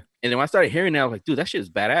 Yeah. And then when I started hearing that, I was like, dude, that shit is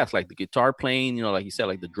badass. Like the guitar playing, like you said,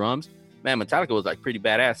 like the drums. Man, Metallica was like pretty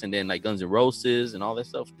badass. And then like Guns N' Roses and all that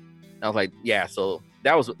stuff. And I was like, yeah. So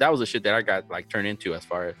that was the shit that I got like turned into as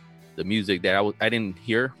far as the music that I didn't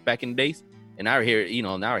hear back in the days. And now I hear it,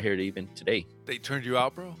 now I hear it even today. They turned you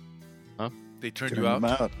out, bro? Huh? They turned you out?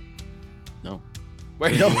 No.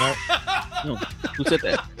 Wait. No. Who said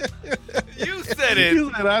that? You said it.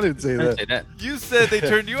 You said I didn't say I didn't say that. You said they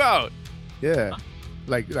turned you out. Yeah.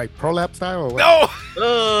 Like prolapse style or what?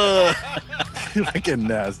 No. You're fucking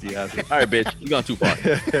nasty ass. All right, bitch. You gone too far.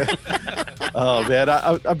 Oh man,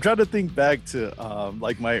 I'm trying to think back to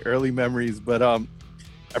like my early memories, but I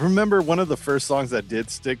remember one of the first songs that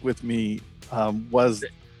did stick with me was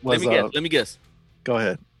Let me guess. Go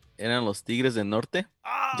ahead. ¿Eran los Tigres del Norte?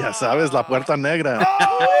 Ya sabes, La Puerta Negra.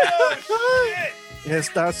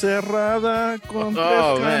 Está cerrada con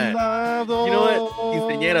tres candados. You know what?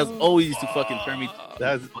 Quinceañeras always used to fucking turn me.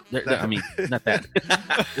 I mean, not that.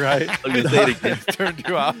 Right. I'm gonna say it again. Turned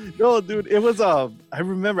you out. No, dude, it was I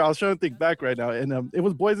remember I was trying to think back right now, and it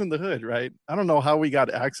was Boys in the Hood, right? I don't know how we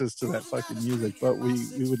got access to that fucking music, but we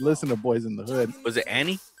would listen to Boys in the Hood. Was it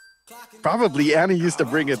Annie? Probably Annie used to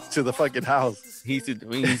bring it to the fucking house. He used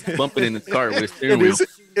to bump it in his car with his steering wheel.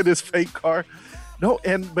 In his fake car. No,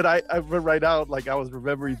 but I right out, like I was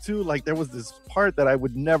remembering too, like there was this part that I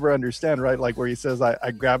would never understand, right? Like where he says,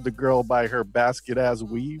 I grabbed the girl by her basket ass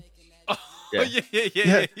weave.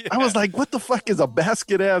 Yeah. I was like, what the fuck is a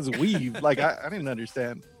basket ass weave? Like I didn't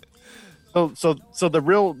understand. So the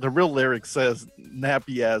real lyric says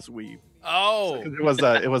nappy ass weave. Oh, it was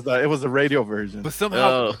the radio version. But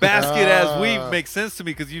somehow basket as weave makes sense to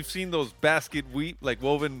me because you've seen those basket weave like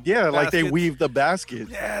woven. Yeah, baskets. like they weave the basket.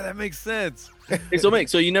 Yeah, that makes sense. Hey,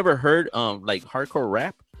 so you never heard like hardcore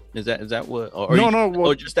rap? Is that what?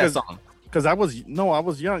 Or just that song? Because I was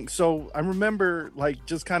young, so I remember like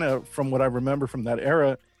just kind of from what I remember from that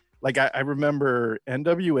era. Like I remember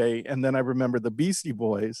NWA, and then I remember the Beastie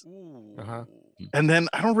Boys. Uh-huh. And then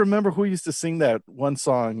I don't remember who used to sing that one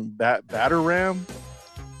song, Batter Ram.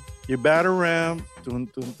 You batter ram. Dun,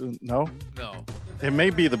 dun, dun. No. It may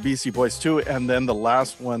be the Beastie Boys too. And then the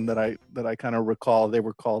last one that I kind of recall, they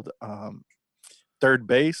were called Third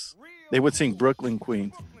Base. They would sing Brooklyn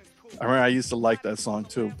Queen. I remember I used to like that song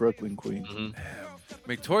too, Brooklyn Queen. Mm-hmm.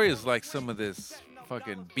 Victoria's like some of this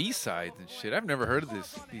fucking B-sides and shit. I've never heard of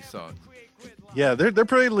these songs. Yeah, they're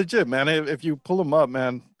pretty legit, man. If you pull them up,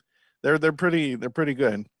 man. They're pretty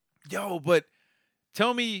good. Yo, but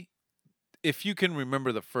tell me if you can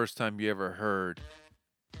remember the first time you ever heard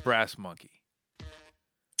Brass Monkey.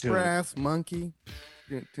 Dude. Brass Monkey.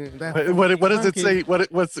 What does it say? What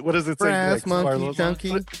does it say? Brass Monkey,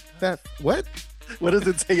 chunky. What? What does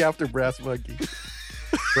it say after Brass Monkey?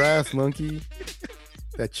 Brass Monkey.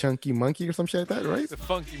 That chunky monkey or some shit like that, right? The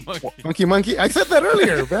funky monkey. Funky monkey. I said that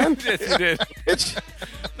earlier, man. Yes, you did. Bitch.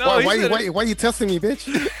 No, why you testing me, bitch?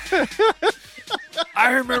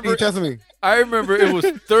 I remember. Why you testing me? I remember it was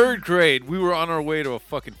third grade. We were on our way to a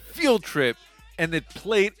fucking field trip, and it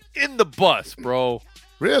played in the bus, bro.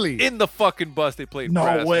 Really? In the fucking bus, they played. No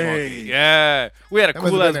Brass way. Monkey. Yeah, we had a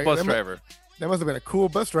cool ass bus driver. That must have been a cool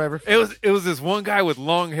bus driver. It was this one guy with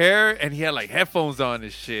long hair, and he had like headphones on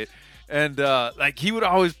and shit. And like he would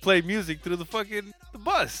always play music through the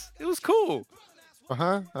bus. It was cool. What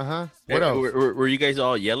Yeah, else? were you guys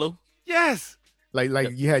all yellow? Yes.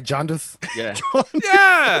 Like you had jaundice? Yeah.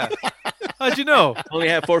 Yeah. How'd you know? Only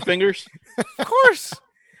had 4 fingers. Of course.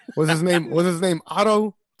 Was his name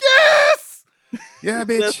Otto? Yes. Yeah,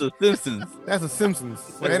 bitch. That's the Simpsons. That's the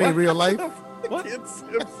Simpsons. That ain't real life. What? What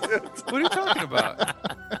are you talking about?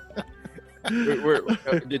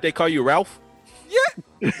 Did they call you Ralph?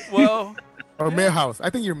 Yeah. Well. Or Millhouse. I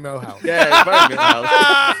think you're Millhouse. Yeah, probably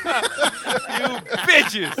You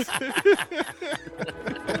bitches.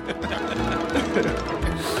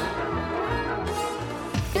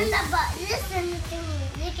 Listen to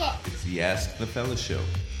me. It's the Ask the Fella Show,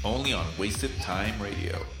 only on Wasted Time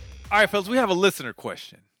Radio. All right, fellas, we have a listener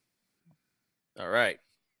question. All right.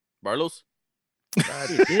 Barlos?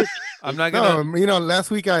 I'm not gonna. No,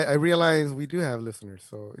 last week I realized we do have listeners,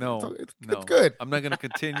 so it's good. I'm not gonna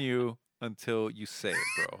continue until you say it,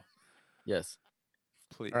 bro. Yes.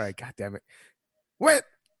 Please. All right, God damn it. What?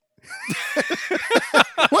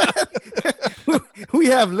 What? We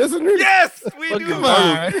have listeners? Yes, we do. Come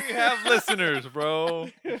on. We have listeners, bro.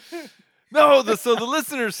 No, so the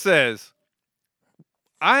listener says,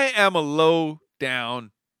 I am a low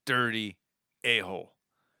down, dirty a-hole.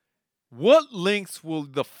 What links will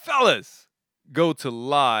the fellas go to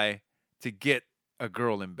lie to get a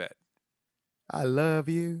girl in bed? I love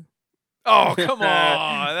you. Oh, come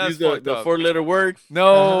on. That's the fucked up. 4-letter word?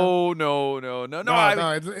 No. No,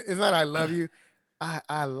 it's not I love you.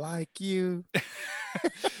 I like you.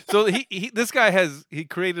 So this guy he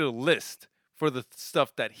created a list for the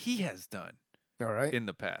stuff that he has done. All right. In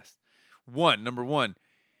the past. Number one,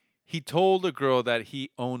 he told a girl that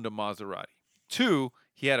he owned a Maserati. 2,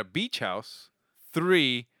 he had a beach house.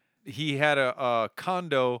 3, he had a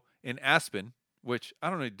condo in Aspen, which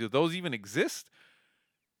I don't know, do those even exist?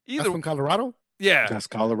 Aspen, Colorado? Yeah. That's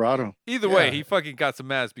Colorado. Either way, he fucking got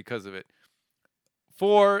some ass because of it.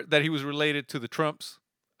 4, that he was related to the Trumps.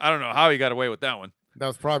 I don't know how he got away with that one. That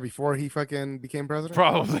was probably before he fucking became president?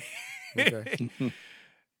 Probably. Okay.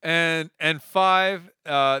 And 5,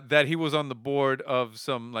 that he was on the board of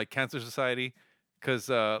some like cancer society because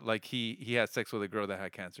like he had sex with a girl that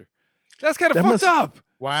had cancer. That's kind of fucked up.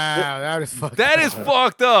 Wow, that is fucked up. That is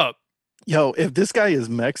fucked up. Yo, if this guy is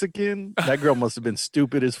Mexican, that girl must have been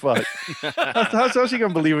stupid as fuck. How's she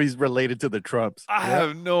gonna believe he's related to the Trumps? I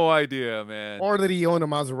have no idea, man. Or that he owned a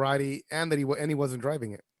Maserati and that he wasn't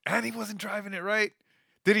driving it. And he wasn't driving it, right?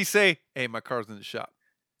 Did he say, "Hey, my car's in the shop"?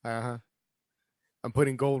 I'm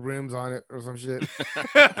putting gold rims on it or some shit.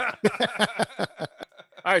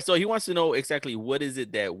 All right, so he wants to know exactly what is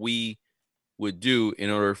it that we would do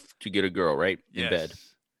in order to get a girl, right? In bed.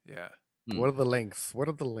 Yeah. What are the links?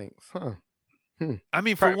 Huh. I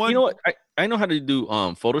mean, for one, you know what? I know how to do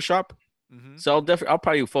Photoshop. Mm-hmm. So I'll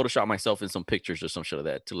probably Photoshop myself in some pictures or some shit of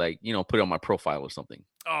that to like, put it on my profile or something.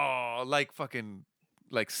 Oh, like fucking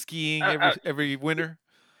like skiing every winter?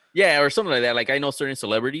 Yeah, or something like that. Like I know certain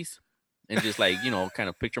celebrities and just like, kind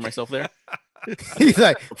of picture myself there. He's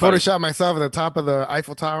like, Photoshop myself at the top of the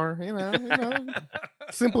Eiffel Tower,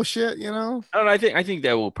 simple shit, I don't know. I think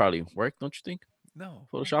that will probably work, don't you think? No.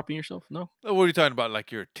 Photoshopping yourself? No. What are you talking about?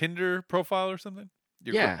 Like your Tinder profile or something?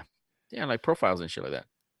 Yeah, like profiles and shit like that.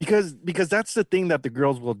 Because that's the thing that the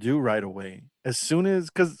girls will do right away. As soon as,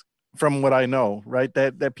 because from what I know, right,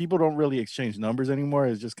 that people don't really exchange numbers anymore.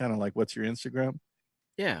 It's just kind of like, what's your Instagram?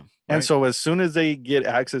 Yeah. And so as soon as they get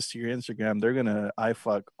access to your Instagram, they're going to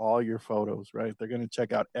iFuck all your photos, right? They're going to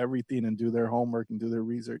check out everything and do their homework and do their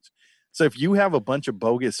research. So if you have a bunch of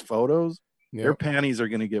bogus photos, your panties are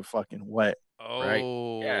going to get fucking wet. Oh. Right.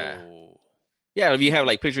 Yeah. Yeah, if you have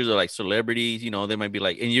like pictures of like celebrities, they might be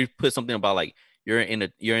like, and you put something about like you're in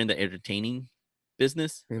the entertaining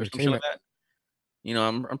business or something like that.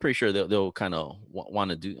 I'm pretty sure they'll kind of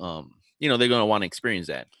want to do they're going to want to experience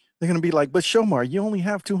that. They're going to be like, but Shomar, you only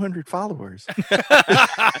have 200 followers. Like,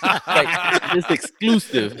 it's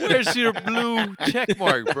exclusive. Where's your blue check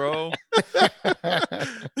mark, bro?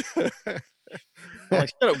 Like,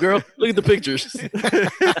 shut up, girl. Look at the pictures.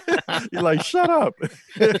 You're like, shut up.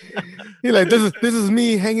 You're like, this is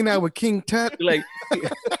me hanging out with King Tut. You're like,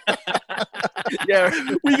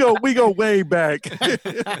 yeah, we go way back. This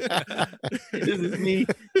is me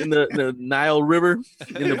in the Nile River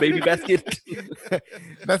in the baby basket.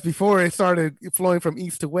 That's before it started flowing from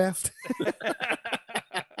east to west.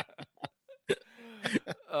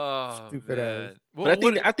 Oh, stupid man. ass. But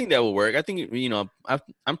I think that will work. I think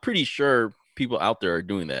I'm pretty sure people out there are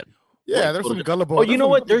doing that. Yeah, like, there's some gullible. Oh, you know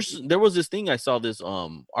what? There was this thing I saw this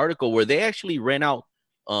article where they actually rent out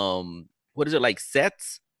what is it, like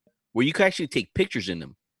sets where you can actually take pictures in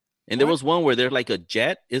them And there was one where there's like a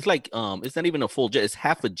jet. It's like it's not even a full jet. It's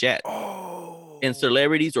half a jet. Oh. And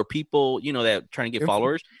celebrities or people, you know, that trying to get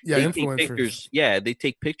followers. Yeah, they influencers. take pictures. Yeah, they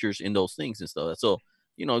take pictures in those things and stuff. So,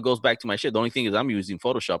 you know, it goes back to my shit. The only thing is I'm using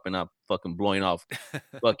Photoshop and not fucking blowing off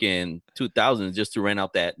fucking 2000s just to rent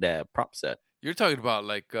out that prop set. You're talking about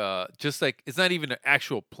like just like it's not even an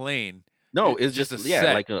actual plane. No, it's just a yeah,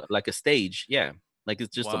 set. like a stage. Yeah, like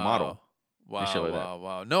it's just a model. Wow, shit like that.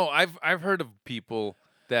 wow. No, I've heard of people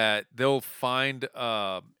that they'll find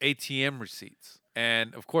ATM receipts,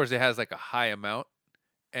 and of course it has like a high amount,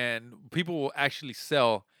 and people will actually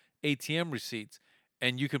sell ATM receipts,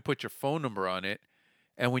 and you can put your phone number on it,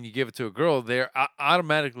 and when you give it to a girl, they're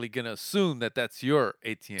automatically gonna assume that that's your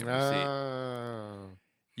ATM receipt.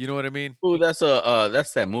 You know what I mean? Oh, that's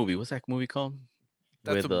that movie. What's that movie called?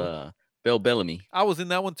 That's With Bill Bellamy. I was in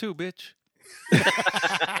that one too, bitch.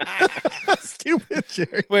 Stupid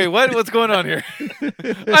Jerry. Wait, what? What's going on here? I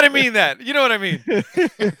didn't mean that. You know what I mean?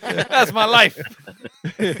 That's my life.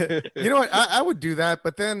 You know what? I would do that,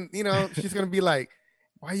 but then, you know, she's gonna be like,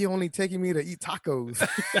 "Why are you only taking me to eat tacos?"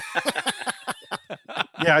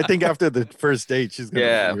 Yeah, I think after the first date, she's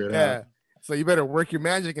gonna figure it out. So you better work your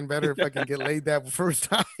magic and better fucking get laid that first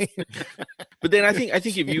time. But then I think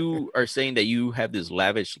if you are saying that you have this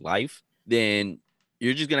lavish life, then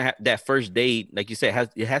you're just gonna have that first date, like you said,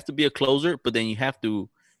 it has to be a closer, but then you have to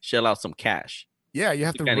shell out some cash. Yeah, you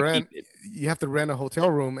have to rent. You have to rent a hotel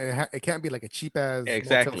room, and it can't be like a cheap ass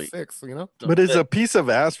Motel 6, you know. But is a piece of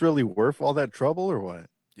ass really worth all that trouble, or what?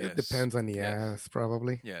 It depends on the ass,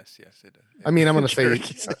 probably. Yes, it does. I mean, I'm gonna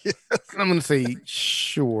say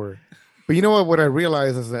sure. But you know what? What I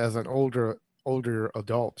realize is as an older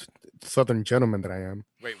adult, Southern gentleman that I am.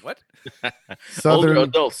 Wait, what? Southern older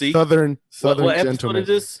adult. See, Southern what gentleman. episode is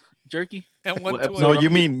this, Jerky? No, you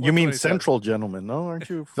mean Central gentleman, no? Aren't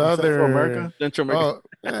you from Southern Central America? Central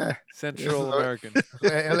America. Central American.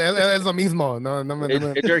 Es lo mismo. No.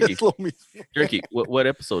 Jerky. Jerky. What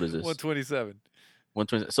episode is this? 127.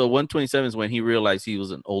 120. So 127 is when he realized he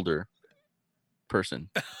was an older person.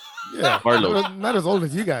 Yeah, Marlo. Not as old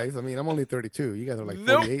as you guys. I mean, I'm only 32. You guys are like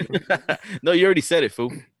 48. No, you already said it,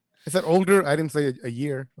 fool. I said older. I didn't say a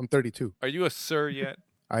year. I'm 32. Are you a sir yet?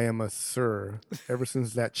 I am a sir. Ever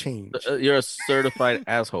since that change. You're a certified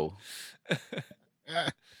asshole.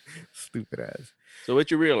 Stupid ass. So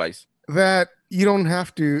what you realize? That you don't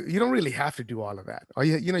really have to do all of that.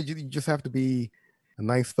 You just have to be a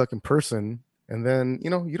nice fucking person. And then,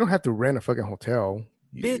 you don't have to rent a fucking hotel.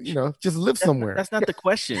 Bitch, just live somewhere. That's not the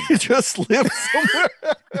question. You just live somewhere.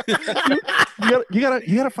 you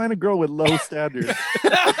gotta find a girl with low standards.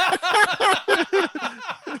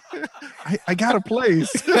 I got a place.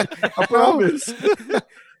 I promise.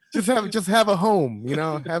 Just have a home,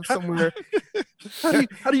 have somewhere.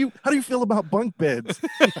 How do you feel about bunk beds?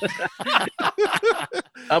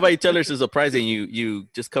 How about you tell her it's a surprise and you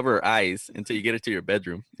just cover her eyes until you get her to your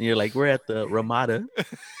bedroom and you're like, we're at the Ramada, the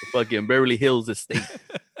fucking Beverly Hills estate.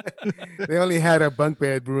 They only had a bunk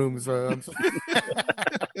bed room, so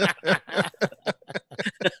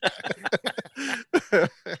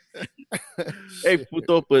Hey,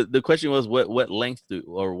 puto, but the question was what length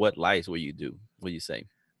or what lies will you do? What do you say?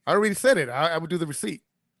 I already said it. I would do the receipt.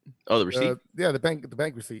 Oh, the receipt? Yeah, the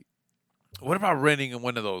bank receipt. What about renting in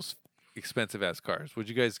one of those expensive ass cars? Would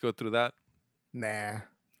you guys go through that? Nah,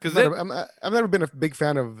 because I've never been a big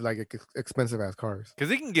fan of like expensive ass cars. Because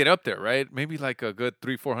they can get up there, right? Maybe like a good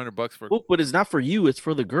 $300-400 for. Well, but it's not for you. It's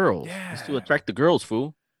for the girls. Yeah. It's to attract the girls,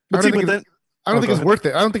 fool. I don't think it's worth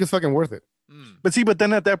it. I don't think it's fucking worth it. But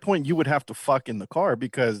then at that point you would have to fuck in the car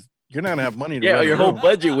because you're not gonna have money to your whole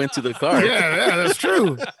budget went to the car. yeah, that's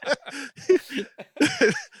true.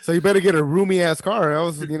 So you better get a roomy ass car. That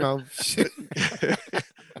was, shit.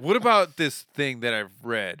 What about this thing that I've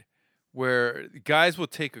read where guys will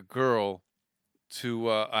take a girl to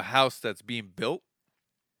a house that's being built,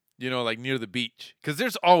 like near the beach? Because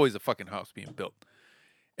there's always a fucking house being built.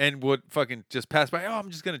 And would fucking just pass by, I'm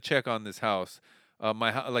just going to check on this house.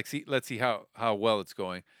 Let's see how well it's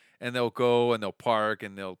going. And they'll go and they'll park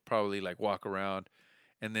and they'll probably like walk around.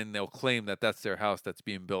 And then they'll claim that that's their house that's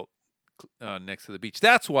being built next to the beach.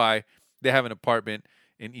 That's why they have an apartment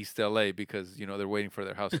in East LA, because they're waiting for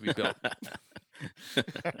their house to be built.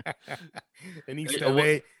 In East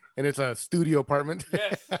LA, and it's a studio apartment.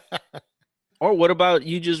 Yes. Or what about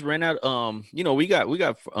you just rent out? We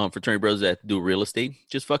got fraternity brothers that do real estate.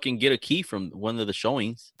 Just fucking get a key from one of the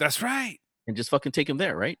showings. That's right. And just fucking take them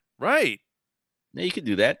there, right? Right. Yeah, you could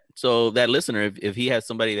do that. So that listener, if he has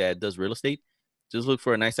somebody that does real estate, just look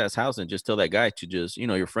for a nice ass house and just tell that guy to just,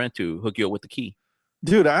 your friend to hook you up with the key.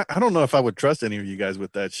 Dude, I don't know if I would trust any of you guys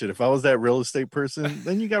with that shit. If I was that real estate person,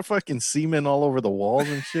 then you got fucking semen all over the walls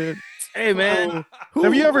and shit. Hey, man.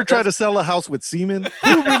 Have you ever tried to sell a house with semen?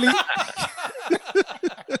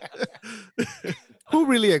 Who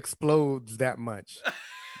really explodes that much,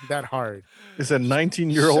 that hard? It's a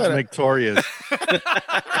 19-year-old Victorious.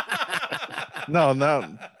 No,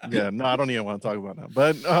 I don't even want to talk about that.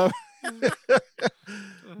 But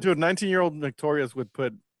dude, 19-year-old Victorious would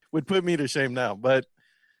put me to shame now. But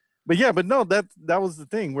no, that was the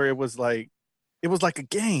thing where it was like a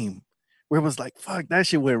game where it was like, fuck, that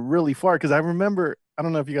shit went really far. Because I remember, I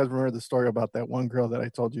don't know if you guys remember the story about that one girl that I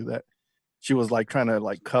told you that she was like trying to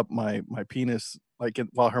like cup my penis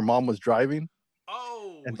while her mom was driving.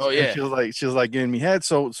 And she was like giving me head.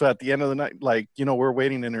 So at the end of the night, like, you know, we're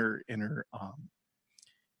waiting in her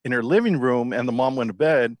living room, and the mom went to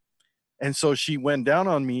bed. And so she went down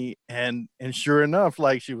on me, and sure enough,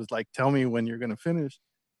 like, she was like, tell me when you're gonna finish.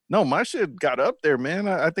 No, my shit got up there, man.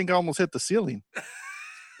 I think I almost hit the ceiling.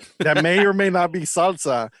 That may or may not be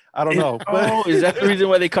salsa. I don't know. But is that the reason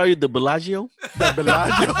why they call you the Bellagio? The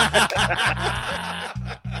Bellagio.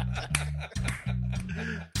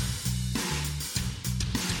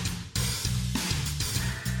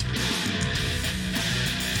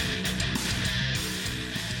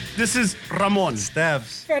 This is Ramon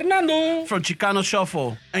Steps Fernando from Chicano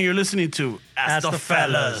Shuffle, and you're listening to Ask the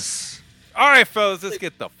Fellas. All right, fellas, let's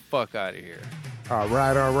get the fuck out of here. All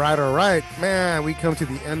right. Man, we come to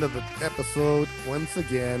the end of the episode once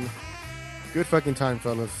again. Good fucking time,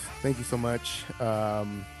 fellas. Thank you so much. I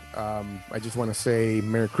just want to say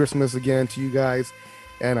Merry Christmas again to you guys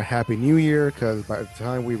and a Happy New Year, because by the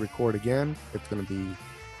time we record again, it's going to be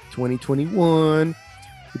 2021.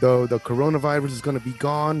 Though the coronavirus is going to be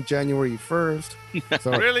gone January 1st.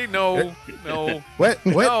 So, really? No. What?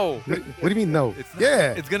 No. What do you mean no? It's not,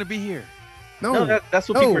 yeah. It's going to be here. No, that's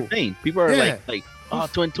what people are saying. People are like, oh,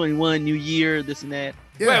 2021, new year, this and that.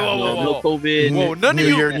 Yeah. Whoa. No COVID. Whoa, none new of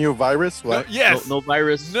you. Year, new virus? What? Yes. No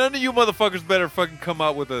virus. None of you motherfuckers better fucking come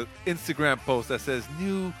out with an Instagram post that says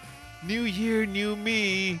new year, new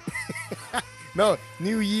me. No,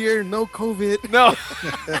 new year, no COVID. No.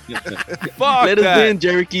 Fuck Let that. us in,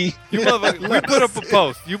 Jericho. You motherfuckers, we put up a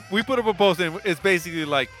post. We put up a post, and it's basically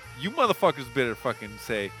like, you motherfuckers better fucking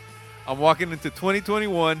say, I'm walking into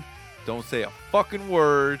 2021. Don't say a fucking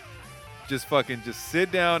word. Just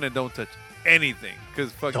sit down and don't touch anything.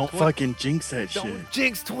 Cause don't fucking jinx that shit. Don't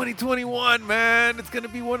jinx 2021, man. It's gonna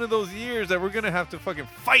be one of those years that we're gonna have to fucking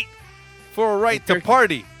fight for a right to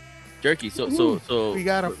party. Jerky, so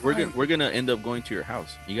we're gonna end up going to your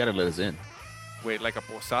house. You gotta let us in. Wait, like a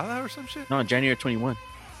posada or some shit? No, January 21.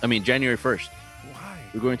 I mean January 1st. Why?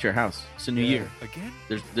 We're going to your house. It's a new year. Again?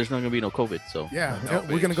 There's not gonna be no COVID, so yeah, No,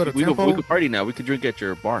 we're gonna go to we Tempo. could party now. We could drink at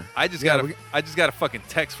your bar. I just got a fucking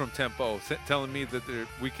text from Tempo telling me that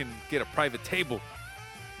we can get a private table,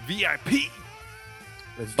 VIP.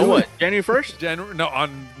 Let's do it. What? January 1st? No,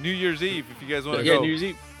 on New Year's Eve. If you guys want to Yeah, go. New Year's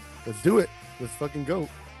Eve. Let's do it. Let's fucking go.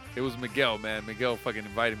 It was Miguel, man. Miguel fucking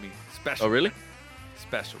invited me. Special. Oh, really? Man.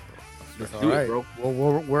 Special, bro. Let's All do right, it, bro. Well,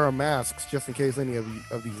 we'll wear our masks just in case any of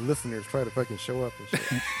these listeners try to fucking show up and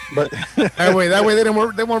shit. But that way they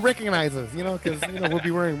won't recognize us, you know, because we'll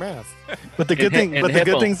be wearing masks. But the good thing, the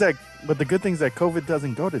good things that COVID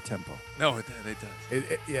doesn't go to Tempo. No, it does.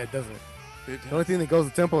 It doesn't. The only thing that goes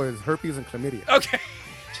to Tempo is herpes and chlamydia. Okay.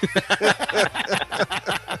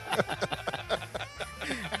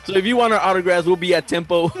 So if you want our autographs, we'll be at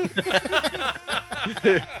Tempo.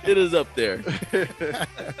 It is up there.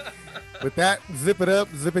 With that, zip it up,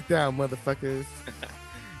 zip it down, motherfuckers.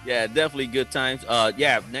 Yeah, definitely good times.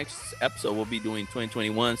 Next episode we'll be doing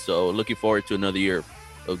 2021. So looking forward to another year.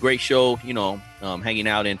 A great show, hanging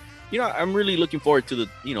out, and I'm really looking forward to the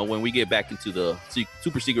when we get back into the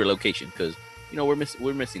super secret location, because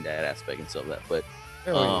we're missing that aspect and stuff like that.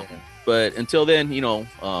 But but until then,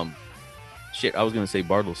 shit, I was gonna say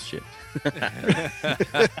Bartles shit.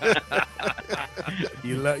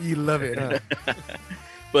 You love it, huh?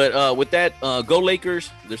 But with that, go Lakers.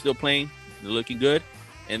 They're still playing. They're looking good.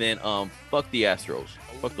 And then fuck the Astros.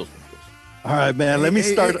 Fuck those Broncos. All right, man. Let me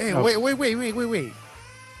start. Hey, wait.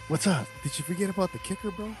 What's up? Did you forget about the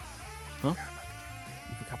kicker, bro? Huh?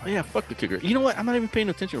 Yeah, fuck the kicker. You know what? I'm not even paying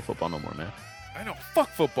attention to football no more, man. I know. Fuck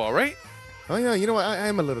football, right? Oh yeah. You know what? I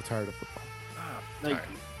am a little tired of football.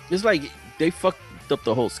 It's like they fucked up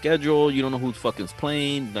the whole schedule. You don't know who's fucking's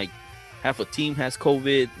playing. Like half a team has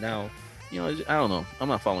COVID now. I don't know. I'm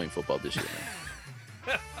not following football this year,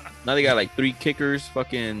 man. Now they got like 3 kickers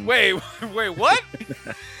fucking Wait, what?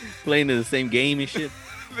 playing in the same game and shit.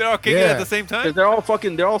 They're all kicking at the same time. Because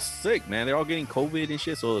they're all sick, man. They're all getting COVID and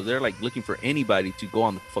shit. So they're like looking for anybody to go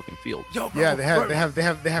on the fucking field. Yo, bro, yeah, they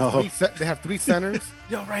have three centers.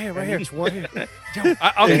 Yo, right here. Each one. Yo,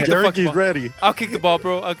 I'll kick the fucking ball. Ready. I'll kick the ball,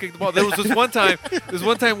 bro. I'll kick the ball. There was this one time.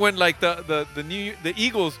 When like the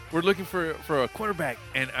Eagles were looking for a quarterback,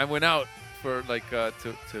 and I went out for like to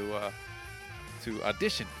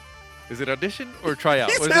audition. Is it audition or tryout?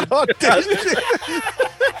 Is it audition?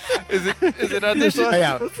 Is it audition?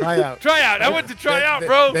 Tryout. I went to try out,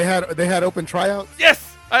 bro. They had open tryouts.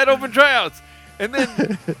 Yes, I had open tryouts, and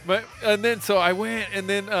then so I went, and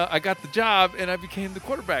then I got the job, and I became the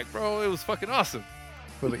quarterback, bro. It was fucking awesome.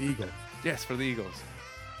 For the Eagles. Yes, for the Eagles.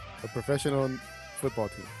 A professional football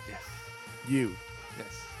team. Yes. You.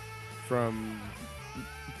 Yes. From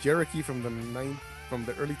Cherokee from the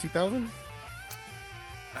early 2000s.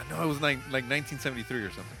 I know it was like 1973 or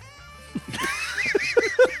something.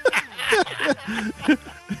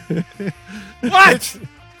 What?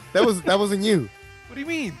 That wasn't you. What do you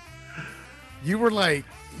mean? You weren't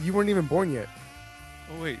even born yet.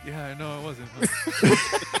 Oh wait, yeah, I know I wasn't.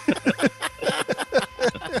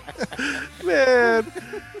 Man,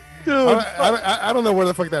 dude, I don't know where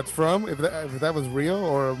the fuck that's from. If that was real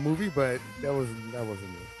or a movie, but that wasn't me.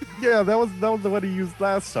 Yeah, that was the one he used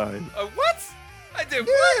last time. What? I did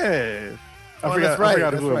Yeah. Oh, I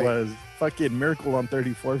forgot who right. it was. Fucking Miracle on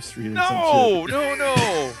 34th Street. Or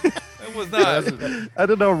No. It was not. I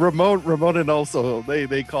don't know. Ramon and also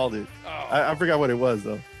they called it. Oh. I forgot what it was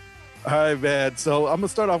though. All right, man. So I'm gonna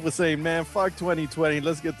start off with saying, man, fuck 2020.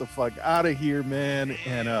 Let's get the fuck out of here, man.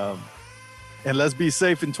 And let's be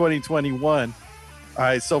safe in 2021. All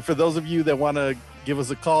right. So for those of you that want to give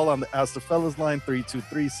us a call on the Ask the Fellas line,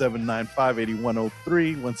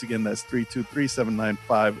 323-795-8103. Once again, that's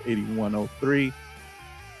 323-795-8103.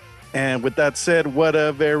 And with that said, what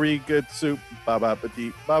a very good soup.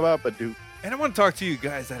 Ba-ba-ba-dee, ba-ba-ba-doo. And I want to talk to you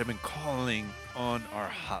guys that have been calling on our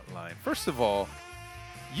hotline. First of all,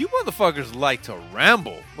 you motherfuckers like to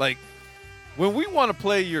ramble. Like, when we want to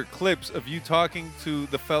play your clips of you talking to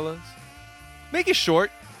the fellas, make it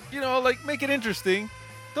short. Like, make it interesting.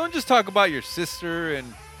 Don't just talk about your sister and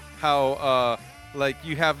how, like,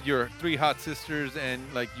 you have your 3 hot sisters and,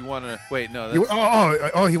 like, you want to... Wait, no.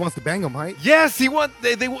 That's... he wants to bang them, right? Yes, they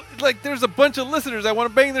like, there's a bunch of listeners that want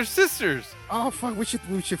to bang their sisters. Oh, fuck. We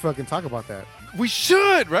should fucking talk about that. We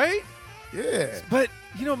should, right? Yeah. But,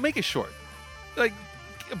 make it short. Like,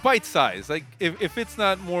 bite size. Like, if it's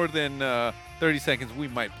not more than 30 seconds, we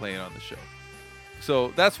might play it on the show.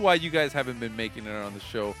 So that's why you guys haven't been making it on the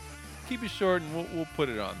show. Keep it short, and we'll put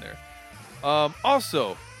it on there.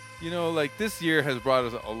 Also, like, this year has brought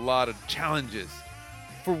us a lot of challenges.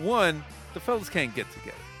 For one, the fellas can't get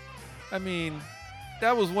together. I mean,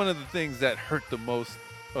 that was one of the things that hurt the most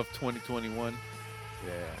of 2021.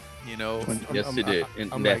 Yeah. Yes, it did.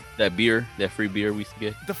 And that beer, that free beer we used to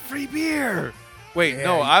get. The free beer. Wait,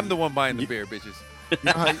 no, I'm the one buying the beer, bitches. You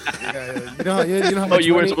know how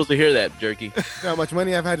you weren't supposed to hear that, Jerky. You know how much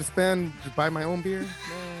money I've had to spend to buy my own beer? Man.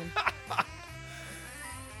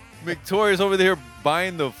 Victoria's over there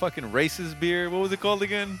buying the fucking racist beer. What was it called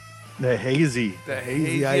again? The hazy. The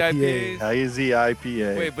hazy IPA. Hazy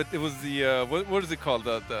IPA. Wait, but it was the what is it called?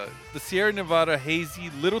 The Sierra Nevada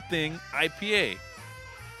Hazy Little Thing IPA.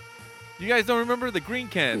 You guys don't remember the green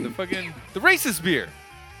can, the racist beer?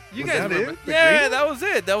 You Was guys that remember? it? The Yeah, green? that was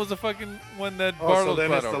it. That was the fucking one that Oh, Barlow so then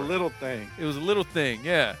brought it's over. the little thing. It was a little thing,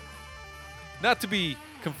 yeah. Not to be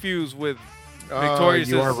confused with Victoria's.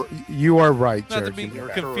 You are right, Not to be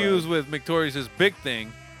confused with Victoria's big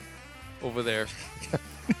thing over there.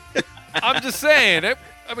 I'm just saying.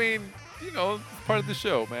 I mean, it's part of the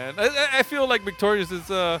show, man. I feel like Victoria's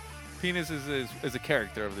penis is a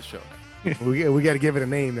character of the show now. We got to give it a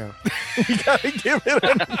name now. We gotta give it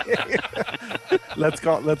a name. Let's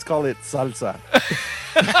call it salsa.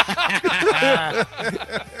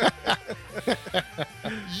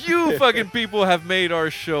 You fucking people have made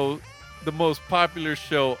our show the most popular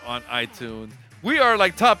show on iTunes. We are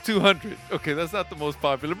like top 200. Okay, that's not the most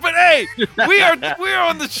popular, but hey, we are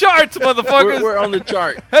on the charts, motherfuckers. We're on the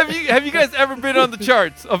chart. Have you guys ever been on the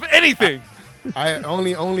charts of anything? I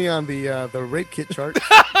only on the rape kit chart.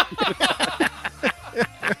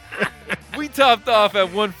 We topped off at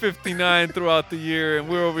 159 throughout the year, and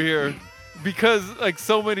we're over here because like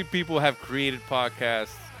so many people have created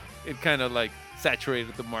podcasts. It kind of like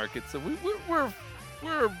saturated the market, so we're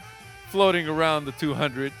floating around the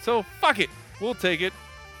 200. So fuck it, we'll take it.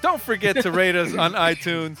 Don't forget to rate us on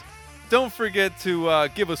iTunes. Don't forget to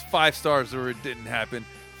give us 5 stars, or it didn't happen.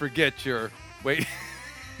 Forget your behind.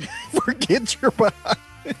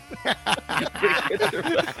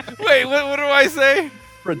 Wait, what do I say?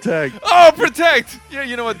 Protect. Oh, protect. Yeah,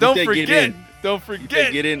 you know what? Don't said get forget. in. Don't You said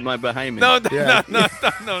forget. get in my behind me. No, Yeah.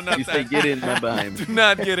 no, not You that. said get in my behind me. Do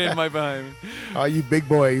not get in my behind me. All you big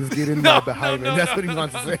boys, get in No, my behind no, me. That's no, what he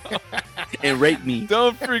wants to say. And rape me.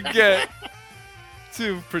 Don't forget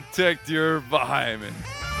to protect your behind me.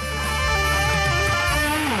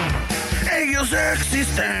 Ellos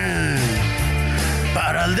existen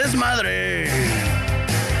para el desmadre.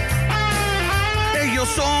 Ellos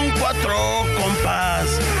son 4 compas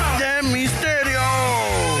de misterio.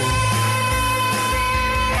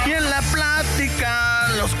 Y en la plática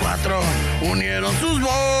los 4 unieron sus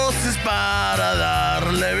voces para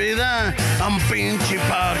darle vida a un pinche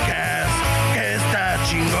podcast que está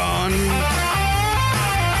chingón.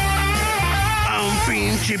 A un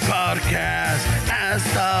pinche podcast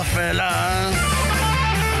está feliz.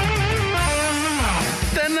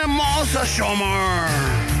 Tenemos a Shomer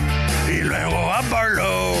y luego a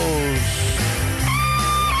Barlos.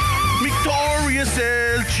 Victorious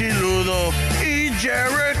el chiludo y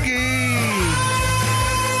Cherokee.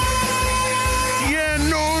 Y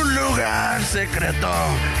en un lugar secreto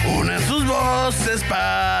unen sus voces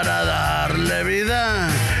para darle vida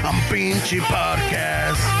a un pinche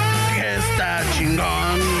podcast que está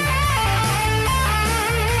chingón.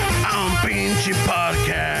 A un pinche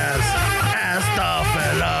podcast está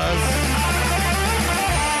feliz.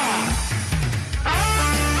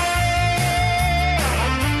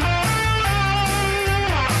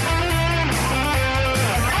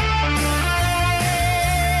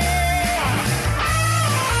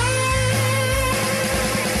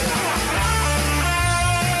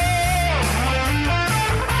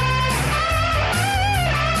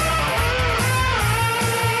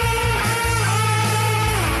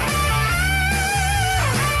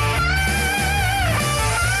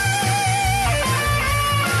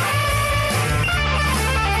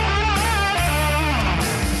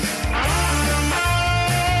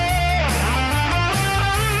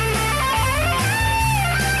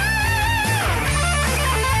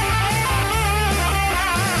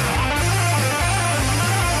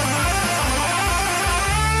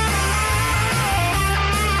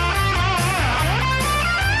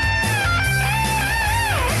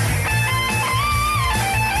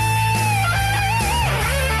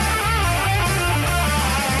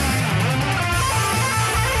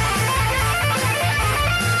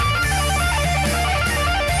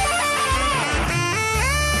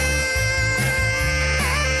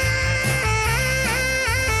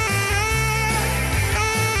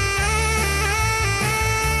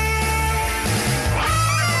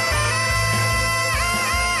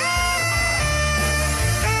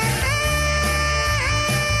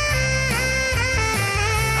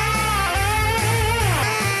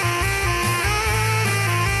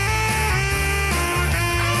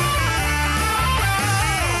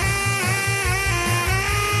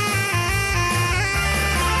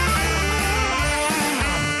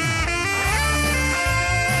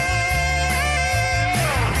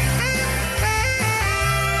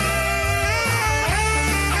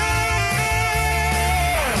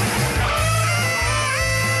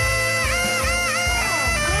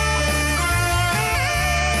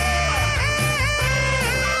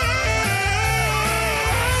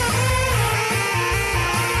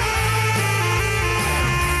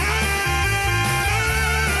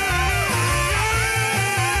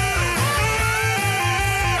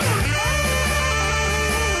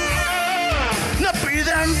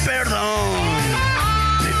 Perdón,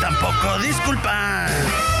 ni tampoco disculpas.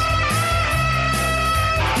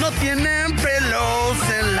 No tiene